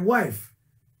 Papa, my wife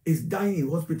is dying in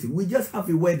hospital. We just have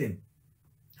a wedding.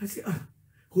 I said,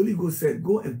 Holy Ghost said,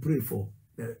 go and pray for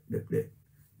the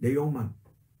young man.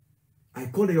 I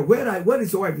called her, where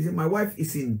is your wife? He said, my wife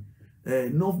is in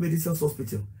North Medicine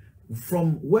Hospital.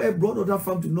 From where Broadwater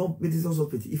Farm to North Medicine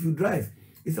Hospital, if you drive,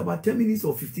 it's about 10 minutes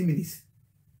or 15 minutes,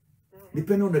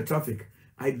 depending on the traffic.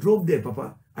 I drove there,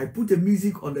 Papa. I put the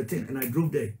music on the thing and I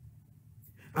drove there.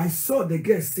 I saw the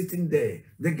girl sitting there,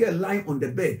 the girl lying on the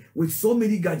bed with so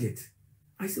many gadgets.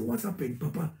 I said, what happened,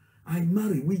 Papa? I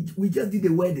married. We just did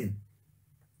a wedding.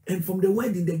 And from the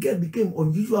wedding, the girl became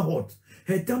unusual hot.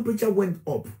 Her temperature went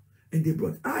up. And they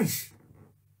brought ash.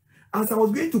 As I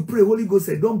was going to pray, Holy Ghost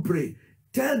said, don't pray.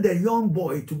 Tell the young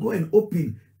boy to go and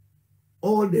open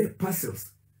all the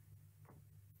parcels.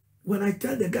 When I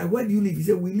tell the guy, where do you live? He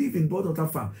said, we live in Broadwater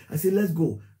Farm. I said, let's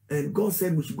go. And God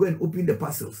said we should go and open the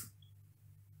parcels.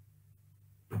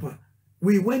 Papa,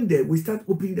 We went there, we start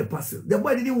opening the parcel. The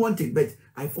boy didn't want it, but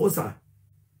I forced her.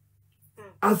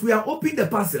 As we are opening the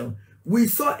parcel, we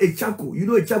saw a charcoal, you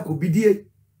know a charcoal, BDA,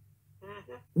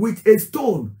 with a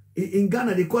stone. In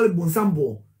Ghana, they call it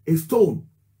bonsambo, a stone.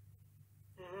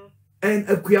 And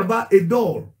a kuyaba, a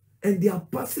doll. And they are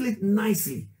parcel it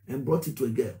nicely and brought it to a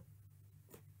girl.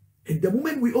 And the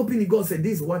moment we open it, God said,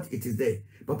 this is what it is there.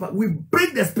 Papa, we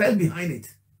break the spell behind it.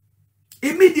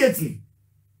 Immediately.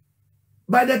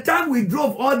 By the time we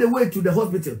drove all the way to the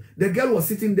hospital, the girl was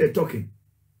sitting there talking.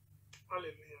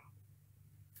 Hallelujah.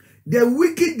 The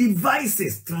wicked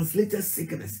devices translated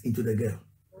sickness into the girl.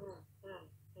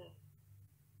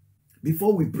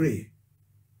 Before we pray,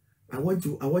 I want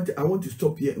to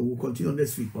stop here and we'll continue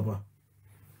next week, Papa.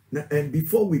 Now, and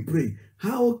before we pray,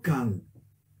 how can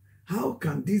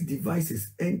these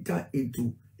devices enter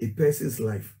into a person's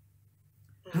life?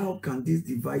 How can these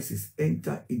devices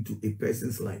enter into a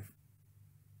person's life?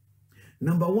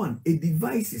 Number one, a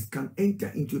devices can enter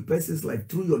into a person's life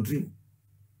through your dream.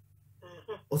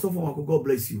 Also, for God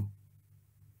bless you.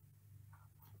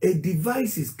 A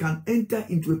devices can enter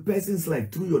into a person's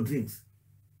life through your dreams.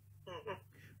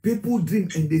 People dream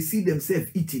and they see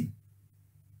themselves eating.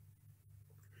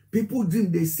 People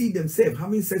dream, they see themselves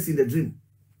having sex in the dream.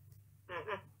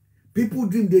 People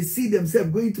dream, they see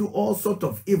themselves going through all sorts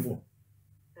of evil.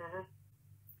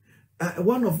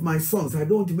 One of my sons, I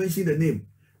don't want to mention the name,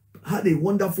 had a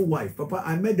wonderful wife. Papa,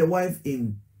 I met the wife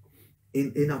in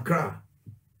Accra.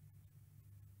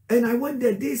 And I went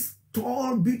there, this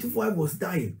tall, beautiful wife was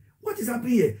dying. What is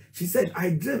happening here? She said,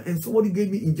 I dreamt and somebody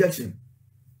gave me injection.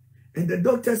 And the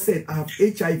doctor said, I have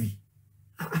HIV.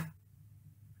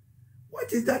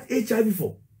 What is that HIV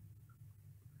for?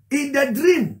 In the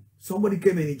dream, somebody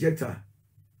came and injected her.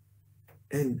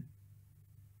 And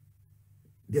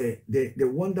the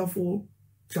wonderful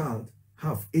child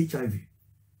have HIV.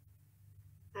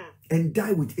 And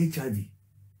die with HIV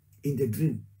in the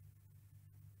dream.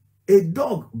 A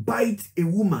dog bites a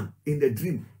woman in the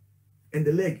dream. And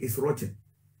the leg is rotten.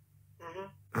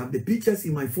 I have the pictures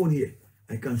in my phone here.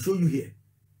 I can show you here.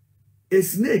 A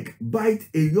snake bites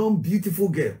a young, beautiful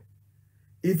girl.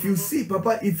 If you see,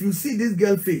 Papa, if you see this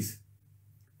girl's face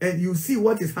and you see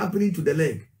what is happening to the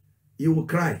leg, you will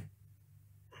cry.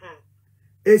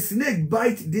 A snake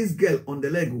bites this girl on the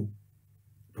leg.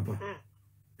 Papa,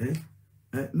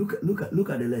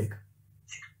 look at the leg.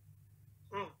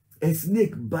 A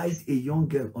snake bites a young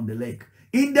girl on the leg.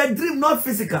 In the dream, not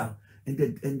physical. And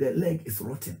the leg is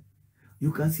rotten.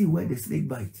 You can see where the snake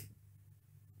bites.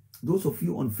 Those of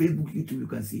you on Facebook, YouTube, you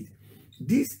can see it.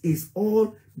 This is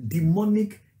all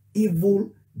demonic,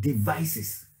 evil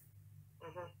devices.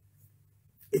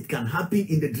 It can happen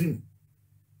in the dream.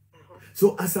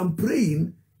 So as I'm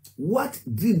praying, what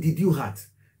dream did you have?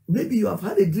 Maybe you have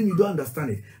had a dream, you don't understand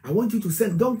it. I want you to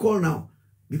send, don't call now,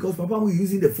 because Papa will be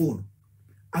using the phone.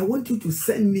 I want you to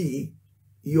send me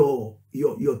your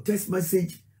text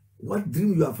message, what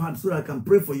dream you have had, so that I can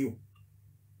pray for you.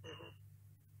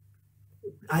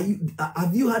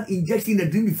 Have you had injection in the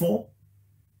dream before?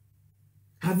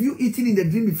 Have you eaten in the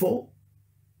dream before?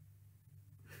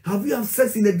 Have you had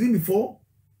sex in the dream before?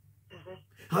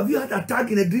 Have you had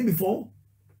attack in a dream before?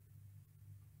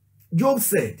 Job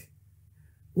said,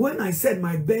 when I said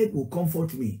my bed will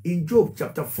comfort me, in Job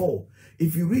chapter 4,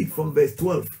 if you read from verse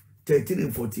 12, 13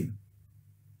 and 14.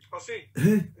 Oh, see,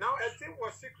 now a thing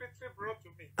was secretly brought to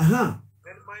me, and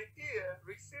my ear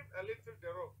received a little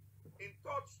thereof, in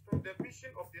thoughts from the vision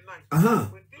of the night.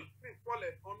 When this thing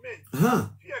fallen on me,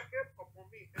 fear came upon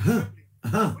me, and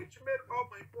trembling, which made all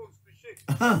my bones to shake.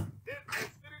 Then my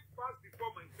spirit passed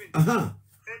before my face,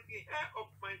 and the hair of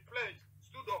my flesh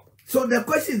stood up. So the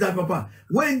question is that, Papa,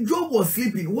 when Job was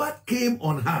sleeping, what came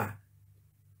on her?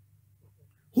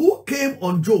 Who came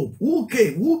on Job? Who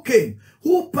came? Who came?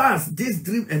 Who passed this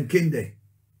dream and came there?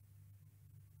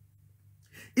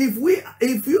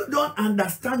 If you don't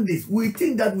understand this, we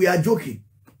think that we are joking.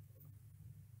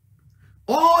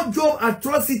 All Job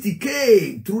atrocity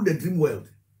came through the dream world.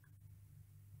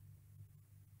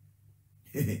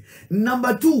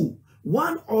 Number two,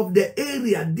 one of the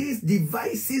area these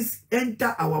devices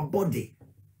enter our body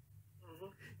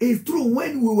is through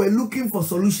when we were looking for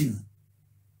solutions.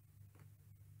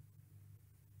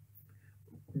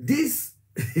 This,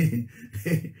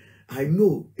 I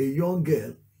know a young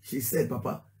girl, she said,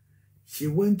 Papa, she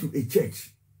went to a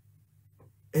church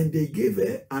and they gave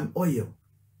her an oil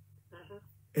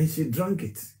and she drank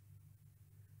it.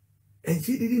 And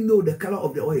she didn't know the color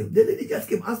of the oil. The lady just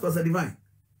came, asked Pastor Divine.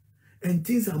 And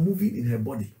things are moving in her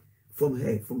body from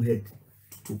head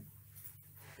to toe.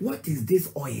 What is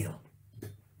this oil?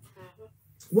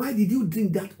 Why did you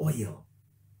drink that oil?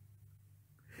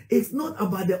 It's not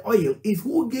about the oil. It's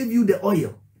who gave you the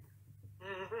oil.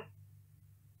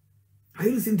 Are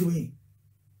you listening to me?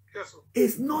 Yes, sir.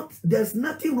 It's not, there's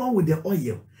nothing wrong with the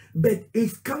oil, but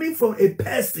it's coming from a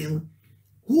person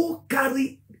who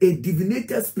carry a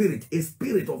divinated spirit, a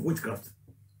spirit of witchcraft.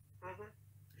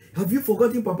 Have you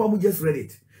forgotten? Papa Mu just read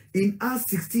it in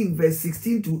Acts 16 verse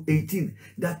 16 to 18,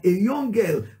 that a young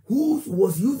girl who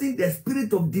was using the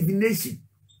spirit of divination,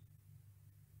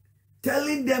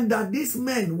 telling them that these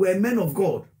men were men of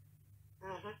God.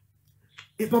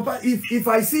 If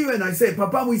I see you and I say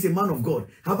Papa Mu is a man of God,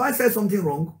 have I said something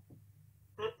wrong?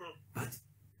 But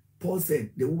Paul said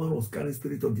the woman was carrying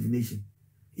spirit of divination.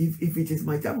 If it is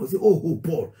my time, I will say, oh,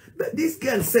 Paul. But this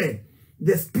girl said,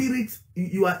 the spirit,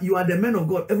 you are the man of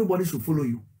God, everybody should follow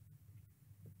you.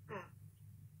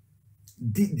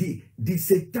 The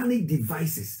satanic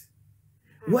devices,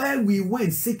 where we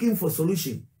went seeking for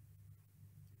solution,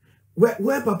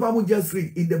 where Papa Mu just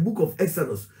read in the book of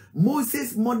Exodus,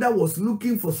 Moses' mother was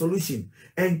looking for solution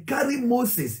and carried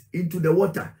Moses into the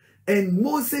water, and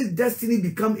Moses' destiny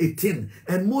became a tin,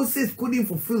 and Moses couldn't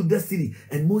fulfill destiny,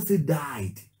 and Moses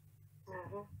died.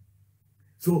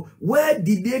 So where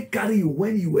did they carry you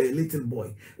when you were a little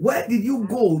boy? Where did you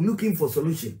go looking for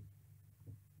solution?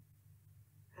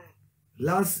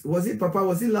 Was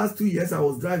it last 2 years I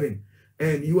was driving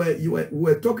and we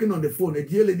were talking on the phone. A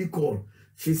dear lady called.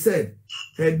 She said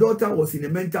her daughter was in a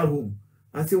mental home.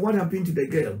 I said, what happened to the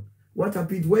girl? What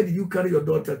happened? Where did you carry your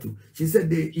daughter to? She said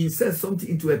they insert something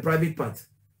into a private part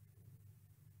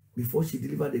before she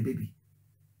delivered the baby.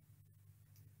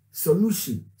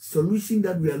 Solution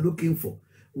that we are looking for.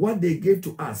 What they gave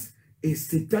to us is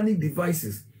satanic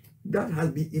devices that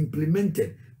has been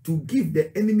implemented to give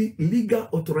the enemy legal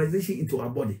authorization into our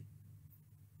body.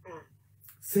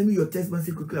 Send me your text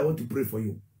message quickly. I want to pray for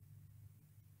you.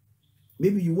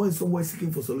 Maybe you went somewhere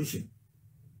seeking for solution.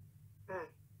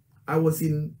 I was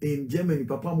in Germany.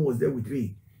 Papa was there with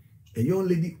me. A young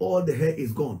lady, all the hair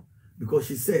is gone because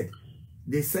she said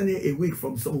they sent her a wig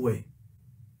from somewhere.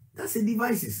 That's the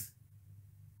devices.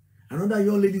 Another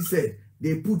young lady said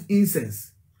they put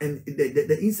incense and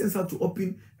the incense had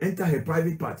to enter her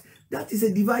private part. That is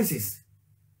a devices.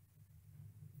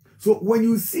 So when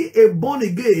you see a born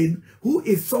again who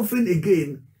is suffering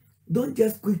again, don't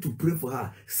just quick to pray for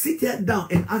her. Sit her down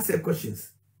and ask her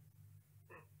questions.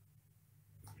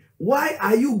 Why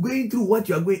are you going through what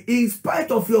you are going? In spite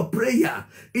of your prayer,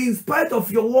 in spite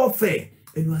of your warfare,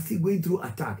 and you are still going through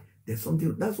attack. There's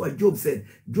something. That's why Job said,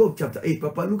 Job chapter 8.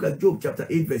 Papa, look at Job chapter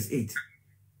 8 verse 8.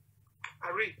 I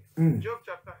read. Job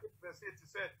chapter 8 verse 8. He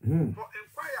said, for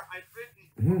inquire I pray thee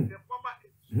from the former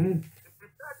age, and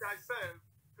prepare thyself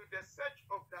to the search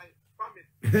of thy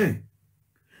family.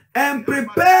 And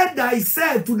prepare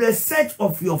thyself to the search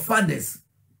of your fathers.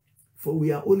 For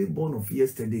we are only born of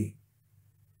yesterday.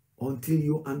 Until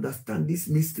you understand this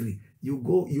mystery, you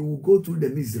will go through the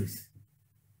miseries.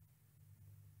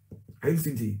 Are you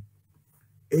listening?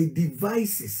 A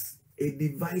devices.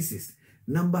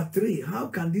 Number 3, how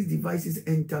can these devices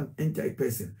enter a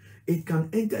person? It can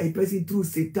enter a person through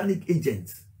satanic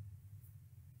agents.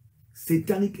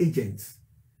 Satanic agents.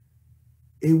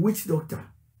 A witch doctor.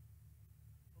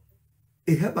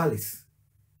 A herbalist.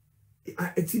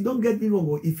 Don't get me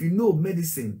wrong. If you know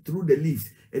medicine through the leaves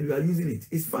and you are using it,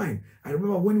 it's fine. I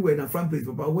remember when we were in a farm place,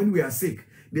 Papa, when we are sick,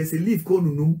 there's a leaf called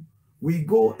nunum. We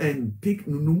go and pick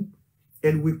nunum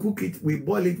and we cook it, we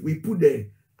boil it, we put the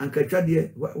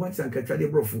ankachadie, what's ankachadie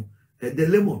brofu? The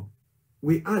lemon.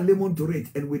 We add lemon to it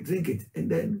and we drink it and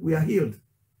then we are healed.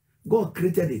 God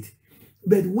created it.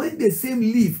 But when the same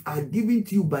leaf are given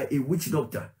to you by a witch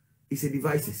doctor, it's a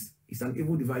devices. It's an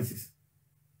evil devices.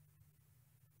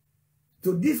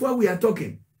 So this is what we are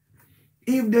talking.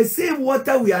 If the same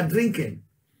water we are drinking,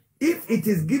 if it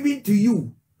is given to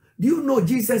you, do you know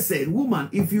Jesus said, woman,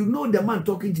 if you know the man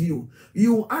talking to you,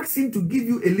 you ask him to give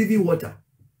you a living water.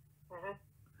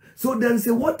 So there is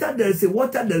a water, there is a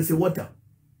water, there is a water.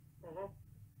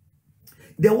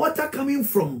 The water coming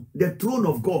from the throne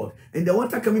of God and the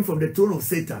water coming from the throne of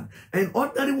Satan. And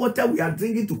ordinary water we are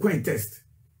drinking to quench test.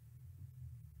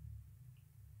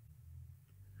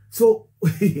 So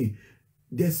the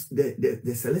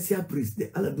celestial priest, the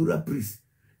Aladura priest,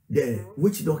 the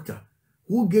witch doctor,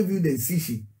 who gave you the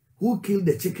incision, who killed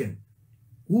the chicken,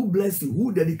 who bless you,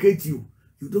 who dedicate you,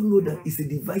 you don't know that it's a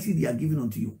device they are giving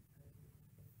unto you.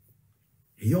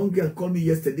 A young girl called me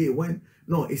yesterday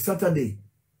it's Saturday,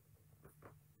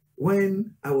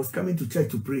 when I was coming to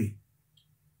church to pray.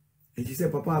 And she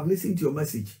said, Papa, I've listened to your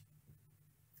message.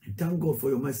 And thank God for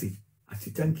your message. I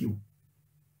said, thank you.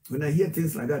 When I hear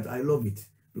things like that, I love it.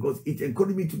 Because it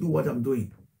encouraged me to do what I'm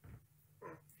doing.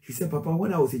 He said, Papa,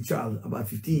 when I was a child, about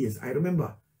 15 years, I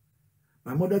remember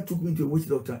my mother took me to a witch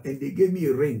doctor and they gave me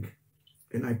a ring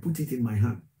and I put it in my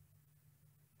hand.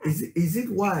 Is it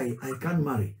why I can't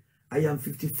marry? I am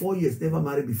 54 years, never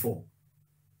married before.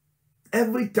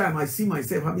 Every time I see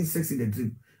myself having sex in a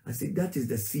dream, I say, that is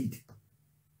the seed.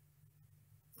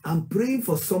 I'm praying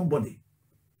for somebody.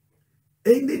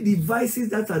 Any devices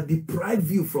that are deprived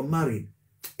you from marrying,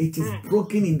 it is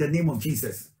broken in the name of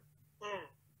Jesus.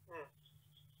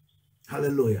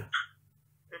 Hallelujah.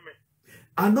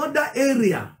 Amen. Another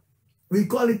area, we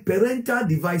call it parental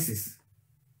devices.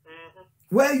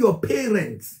 Where your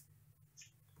parents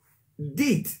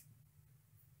did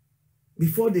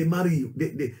before they marry you,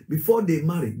 before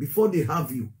they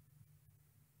have you.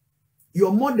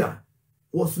 Your mother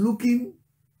was looking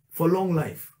for long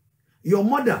life. Your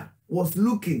mother was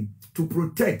looking to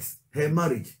protect her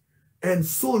marriage and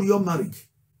sold your marriage.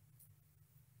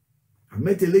 I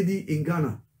met a lady in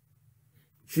Ghana.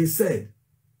 She said,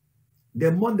 the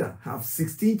mother have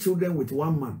 16 children with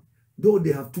one man, though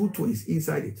they have 2 twins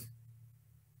inside it.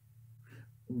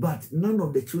 But none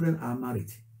of the children are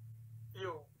married.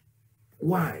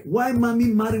 Why? Why mommy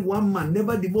marry one man,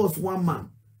 never divorce one man,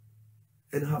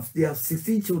 and they have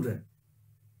 16 children?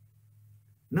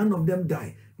 None of them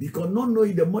die because not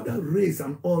knowing the mother raised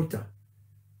an altar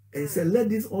and said, let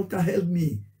this altar help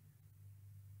me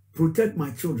protect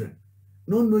my children.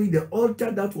 Not knowing the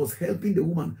altar that was helping the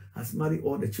woman has married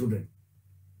all the children.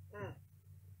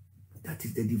 That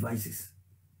is the devices.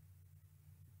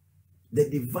 The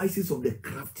devices of the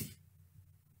crafty.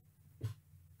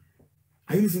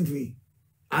 Are you listening to me?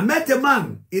 I met a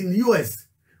man in the US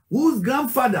whose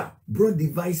grandfather brought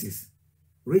devices,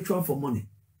 ritual for money.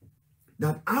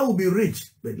 That I will be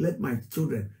rich, but let my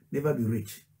children never be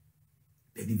rich.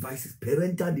 The devices,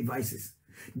 parental devices.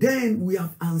 Then we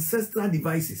have ancestral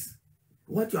devices.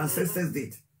 What your ancestors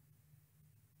did.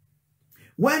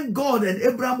 When God and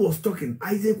Abraham was talking,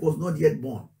 Isaac was not yet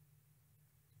born.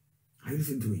 Are you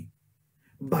listening to me?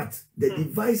 But the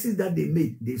devices that they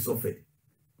made, they suffered.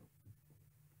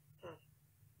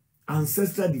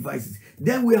 Ancestral devices.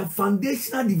 Then we have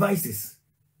foundational devices.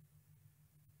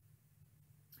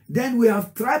 Then we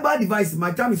have tribal devices.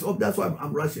 My time is up, that's why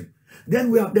I'm rushing. Then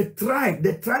we have the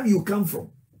tribe you come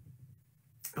from.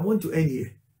 I want to end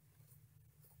here.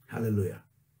 Hallelujah.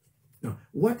 Now,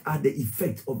 what are the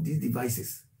effects of these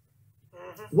devices?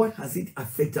 What has it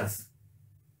affected us?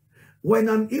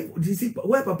 When you see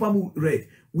where Papa read,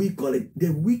 we call it the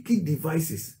wicked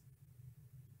devices.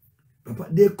 Papa,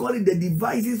 they call it the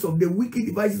devices of the wicked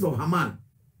devices of Haman.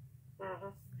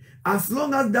 As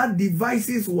long as that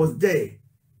devices was there,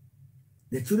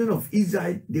 the children of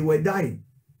Israel, they were dying.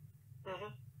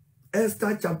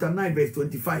 Esther chapter 9 verse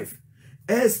 25.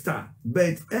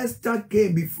 But Esther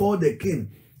came before the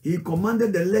king. He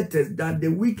commanded the letters that the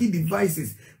wicked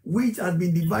devices, which has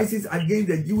been devices against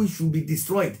the Jews, should be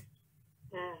destroyed.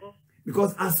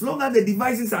 Because as long as the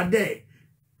devices are there,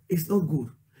 it's not good.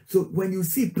 So when you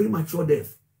see premature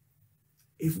death,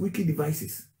 it's wicked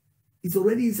devices. It's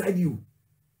already inside you.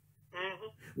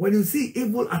 When you see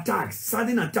evil attacks,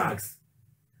 sudden attacks,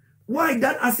 why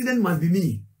that accident must be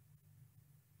me?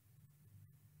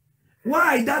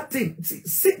 Why that thing?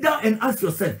 Sit down and ask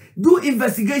yourself. Do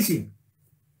investigation.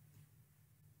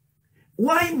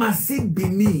 Why must it be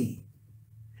me?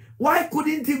 Why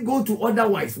couldn't it go to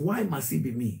otherwise? Why must it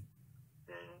be me?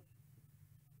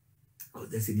 Because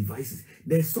there's a devices.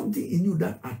 There's something in you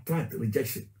that attracts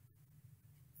rejection.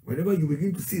 Whenever you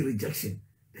begin to see rejection,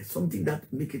 there's something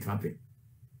that make it happen.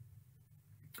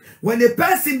 When a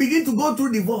person begins to go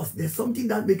through divorce, there's something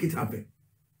that make it happen.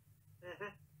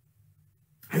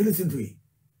 Are you listening to me?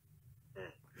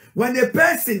 When a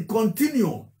person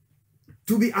continue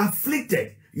to be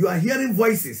afflicted, you are hearing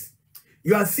voices.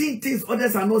 You are seeing things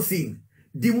others are not seeing.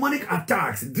 Demonic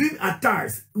attacks, dream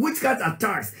attacks, witchcraft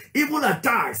attacks, evil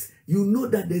attacks. You know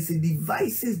that there's a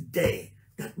devices there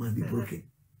that must be broken.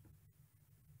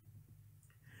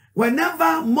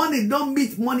 Whenever money don't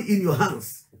meet money in your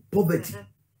hands, poverty,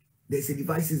 there's a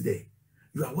devices there.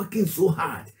 You are working so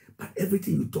hard, but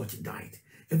everything you touch died.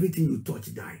 Everything you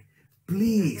touch died.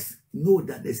 Please know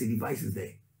that there's a devices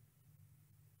there.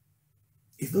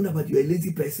 It's not about you're a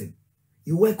lazy person.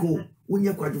 You work when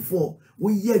you're quite before,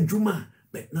 when you're Juma,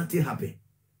 but nothing happened.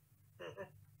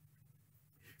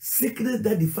 Sickness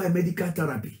that defy medical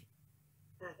therapy.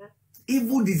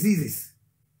 Evil diseases.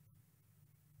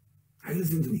 Are you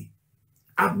listening to me?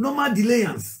 Abnormal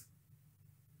delayance.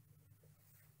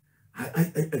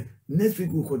 Next week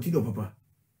we'll continue, Papa.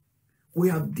 We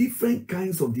have different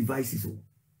kinds of devices.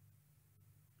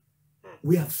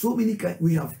 We have so many kinds.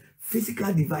 We have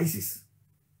physical devices.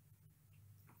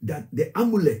 that the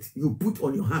amulet you put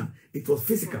on your hand, it was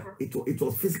physical. It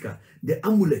was physical. The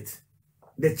amulet,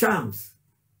 the charms,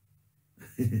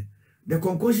 the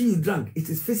concoction you drank, it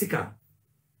is physical.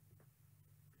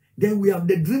 Then we have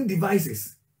the dream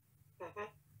devices.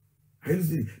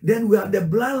 Then we have the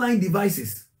bloodline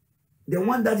devices. The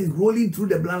one that is rolling through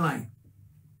the bloodline.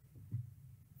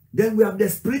 Then we have the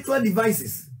spiritual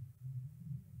devices.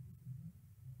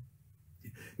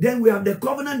 Then we have the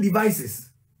covenant devices.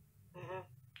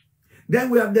 Then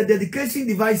we have the dedication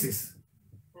devices.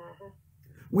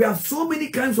 We have so many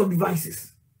kinds of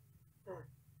devices.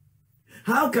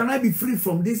 How can I be free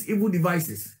from these evil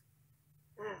devices?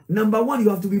 Number one, you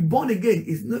have to be born again.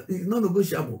 It's not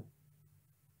negotiable.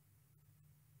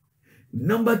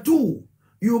 Number two,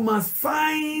 you must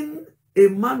find a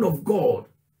man of God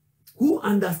who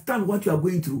understands what you are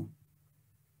going through.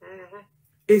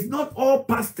 It's not all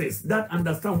pastors that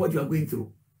understand what you are going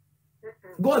through.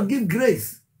 God give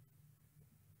grace.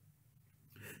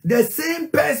 The same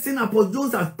person Apostle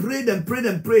Jones has prayed and prayed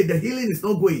and prayed, the healing is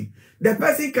not going. The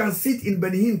person can sit in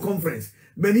Benin conference.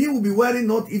 Benin will be wearing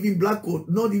not even black coat,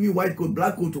 not even white coat,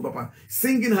 black coat to Papa,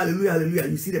 singing hallelujah, hallelujah.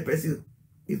 You see the person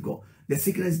is gone. The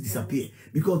sickness disappear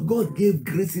because God gave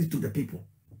graces to the people.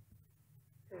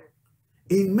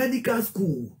 In medical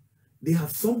school, they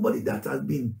have somebody that has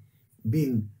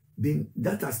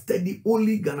that has studied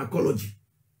only gynecology.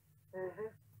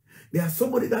 There are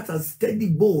somebody that has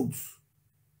studied bones.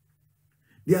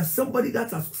 There are somebody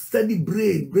that has studied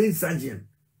brain surgeon.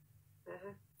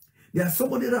 There are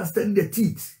somebody that has studied the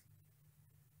teeth.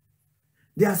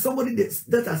 There are somebody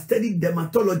that has studied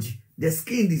dermatology, the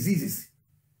skin diseases.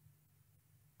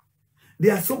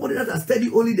 There are somebody that has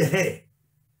studied only the hair.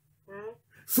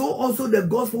 So also the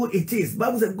gospel it is.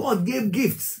 Bible says God gave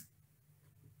gifts.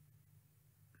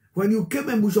 When you came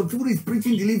and Bishop Chukwu is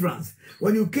preaching deliverance.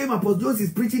 When you came, Apostle Jones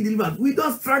is preaching deliverance. We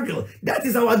don't struggle. That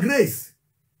is our grace.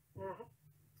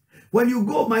 When you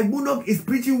go, Mike Bunok is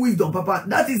preaching wisdom, Papa.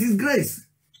 That is his grace.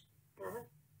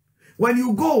 When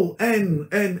you go and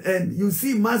you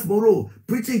see Mas Moreau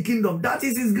preaching kingdom, that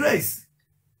is his grace.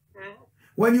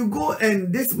 When you go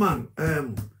and this man,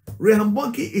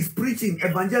 Rehambonki is preaching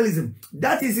evangelism,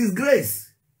 that is his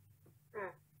grace.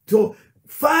 So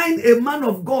find a man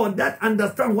of God that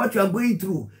understands what you are going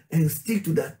through and stick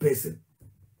to that person.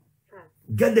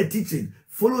 Get the teaching.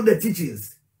 Follow the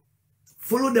teachings.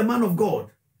 Follow the man of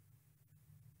God.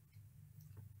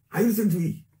 Are you listening to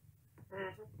me?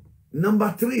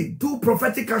 Number 3, do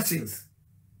prophetic actions.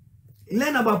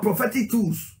 Learn about prophetic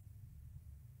tools.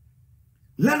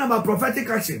 Learn about prophetic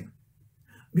action.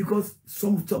 Because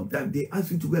sometimes they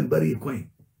ask you to go and bury a coin.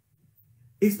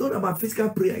 It's not about physical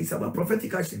prayer. It's about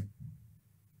prophetic action.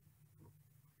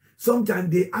 Sometimes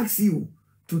they ask you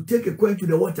to take a coin to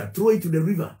the water, throw it to the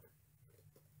river.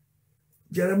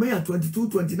 Jeremiah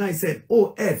 22:29 said,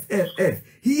 "Oh, F,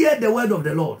 hear the word of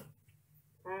the Lord."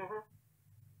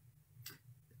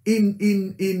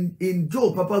 In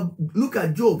Job, Papa, look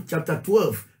at Job chapter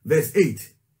 12, verse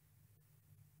 8.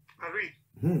 I read.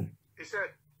 He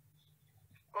said,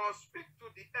 "Or speak to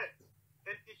the earth,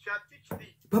 and it shall teach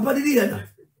thee." Papa, did you hear that?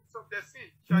 Of the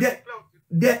sea shall declare to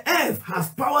thee. The earth has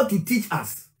power to teach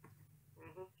us.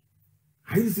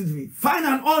 Are you listening to me? Find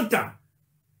an altar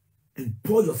and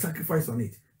pour your sacrifice on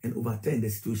it and overturn the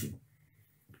situation.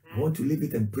 I want to leave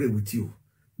it and pray with you.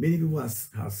 Many people have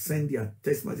sent their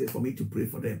text messages for me to pray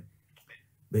for them.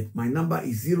 But my number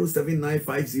is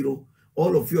 07950.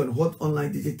 All of you on Hot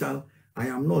Online Digital. I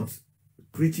am not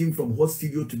preaching from Hot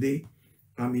Studio today.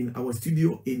 I'm in our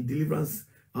studio in Deliverance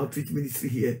Outreach Ministry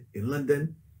here in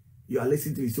London. You are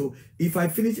listening to me. So if I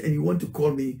finish and you want to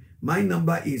call me, my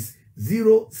number is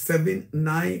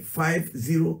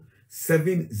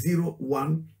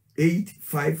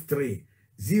 07950701853.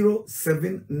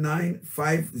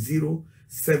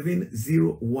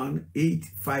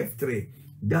 07950701853.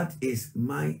 That is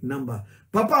my number.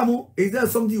 Papa Amu, is there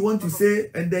something you want to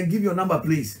say and then give your number,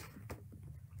 please?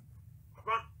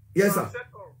 Papa, yes, sir.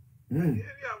 The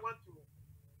area I want to,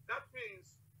 that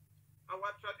means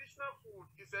our traditional food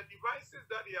is the devices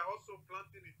that they are also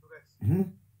planting into us.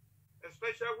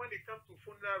 Especially when it comes to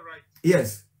funeral rites.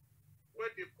 Yes. Where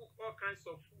they cook all kinds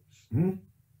of foods.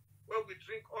 Where we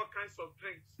drink all kinds of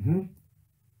drinks.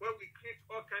 Where we greet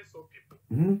all kinds of people.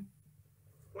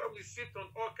 Where we sit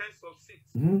on all kinds of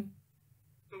seats.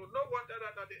 So no wonder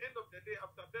that at the end of the day,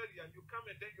 after burial, you come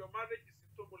and then your marriage is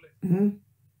in turbulence.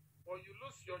 Or you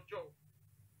lose your job.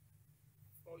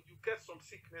 Or you get some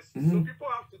sicknesses. So people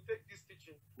have to take this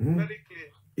teaching very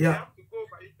clear. Yeah. They have to go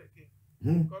over it again.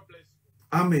 God bless you.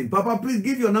 Amen. Papa, please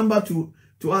give your number to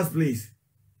us, please.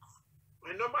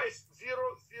 My number is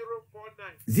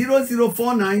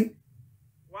 0049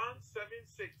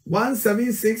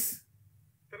 176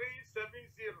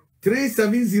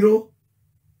 370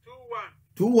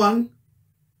 21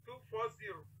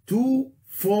 240.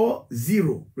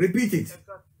 240. Repeat it.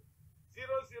 Exactly.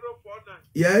 0049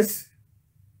 Yes.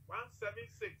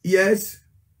 176 Yes.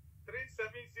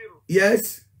 370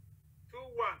 Yes.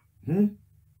 21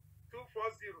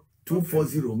 240.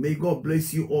 240. May God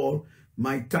bless you all.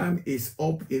 My time is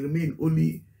up. It remains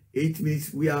only 8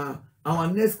 minutes.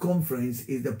 Our next conference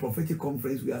is the prophetic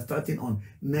conference. We are starting on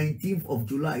 19th of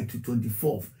July to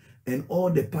 24th. And all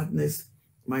the partners,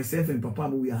 myself and Papa,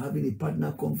 we are having a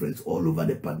partner conference all over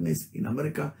the partners in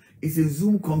America. It's a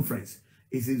Zoom conference.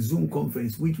 It's a Zoom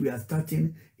conference which we are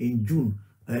starting in June.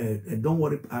 Don't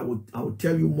worry, I will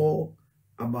tell you more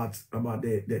about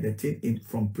the thing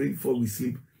from pray before we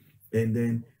sleep, and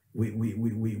then we're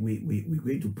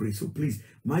going to pray. So please,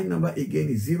 my number again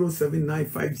is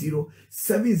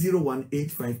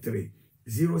 07950701853.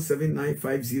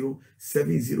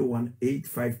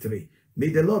 07950701853. May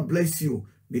the Lord bless you.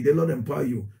 May the Lord empower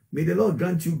you. May the Lord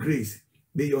grant you grace.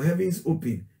 May your heavens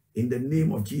open in the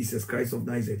name of Jesus Christ of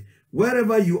Nazareth.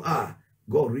 Wherever you are,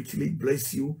 God richly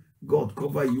bless you. God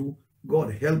cover you.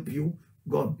 God help you.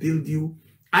 God build you.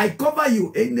 I cover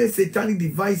you. Any satanic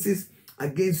devices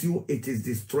against you, it is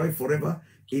destroyed forever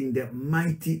in the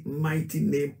mighty, mighty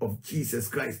name of Jesus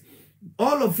Christ.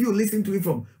 All of you listen to me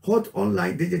from Hot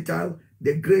Online Digital.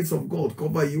 The grace of God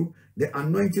cover you. The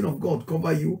anointing of God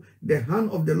cover you. The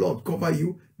hand of the Lord cover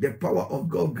you. The power of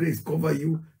God grace cover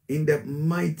you in the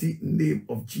mighty name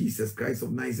of Jesus Christ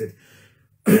of Nazareth.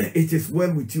 It is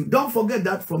well with you. Don't forget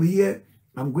that from here,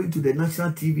 I'm going to the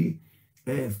national TV,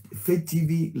 Faith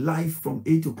TV, live from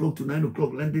 8 o'clock to 9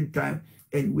 o'clock London time.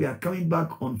 And we are coming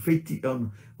back on Faith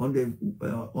on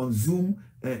Zoom,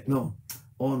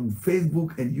 on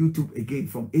Facebook and YouTube again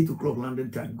from 8 o'clock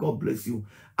London time. God bless you.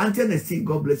 Until next thing,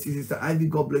 God bless you. Sister Ivy,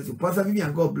 God bless you. Pastor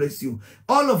Vivian, God bless you.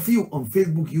 All of you on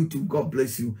Facebook, YouTube, God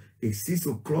bless you. It's 6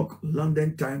 o'clock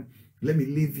London time. Let me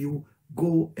leave you.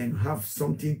 Go and have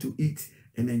something to eat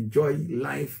and enjoy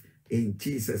life in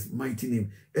Jesus' mighty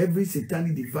name. Every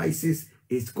satanic devices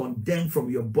is condemned from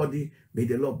your body. May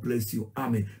the Lord bless you.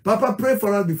 Amen. Papa, pray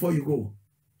for us before you go.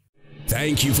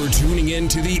 Thank you for tuning in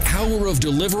to the Hour of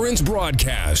Deliverance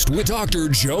broadcast with Dr.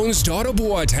 Jones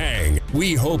Boateng.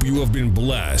 We hope you have been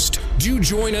blessed. Do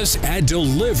join us at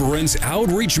Deliverance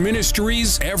Outreach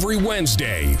Ministries every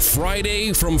Wednesday,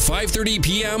 Friday from 5:30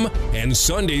 p.m. and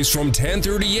Sundays from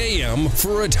 10:30 a.m.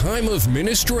 for a time of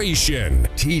ministration,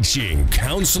 teaching,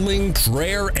 counseling,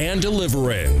 prayer, and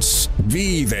deliverance.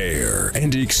 Be there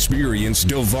and experience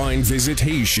divine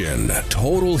visitation,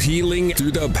 total healing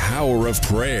through the power of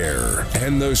prayer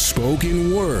and the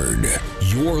spoken word.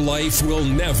 Your life will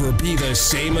never be the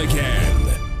same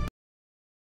again.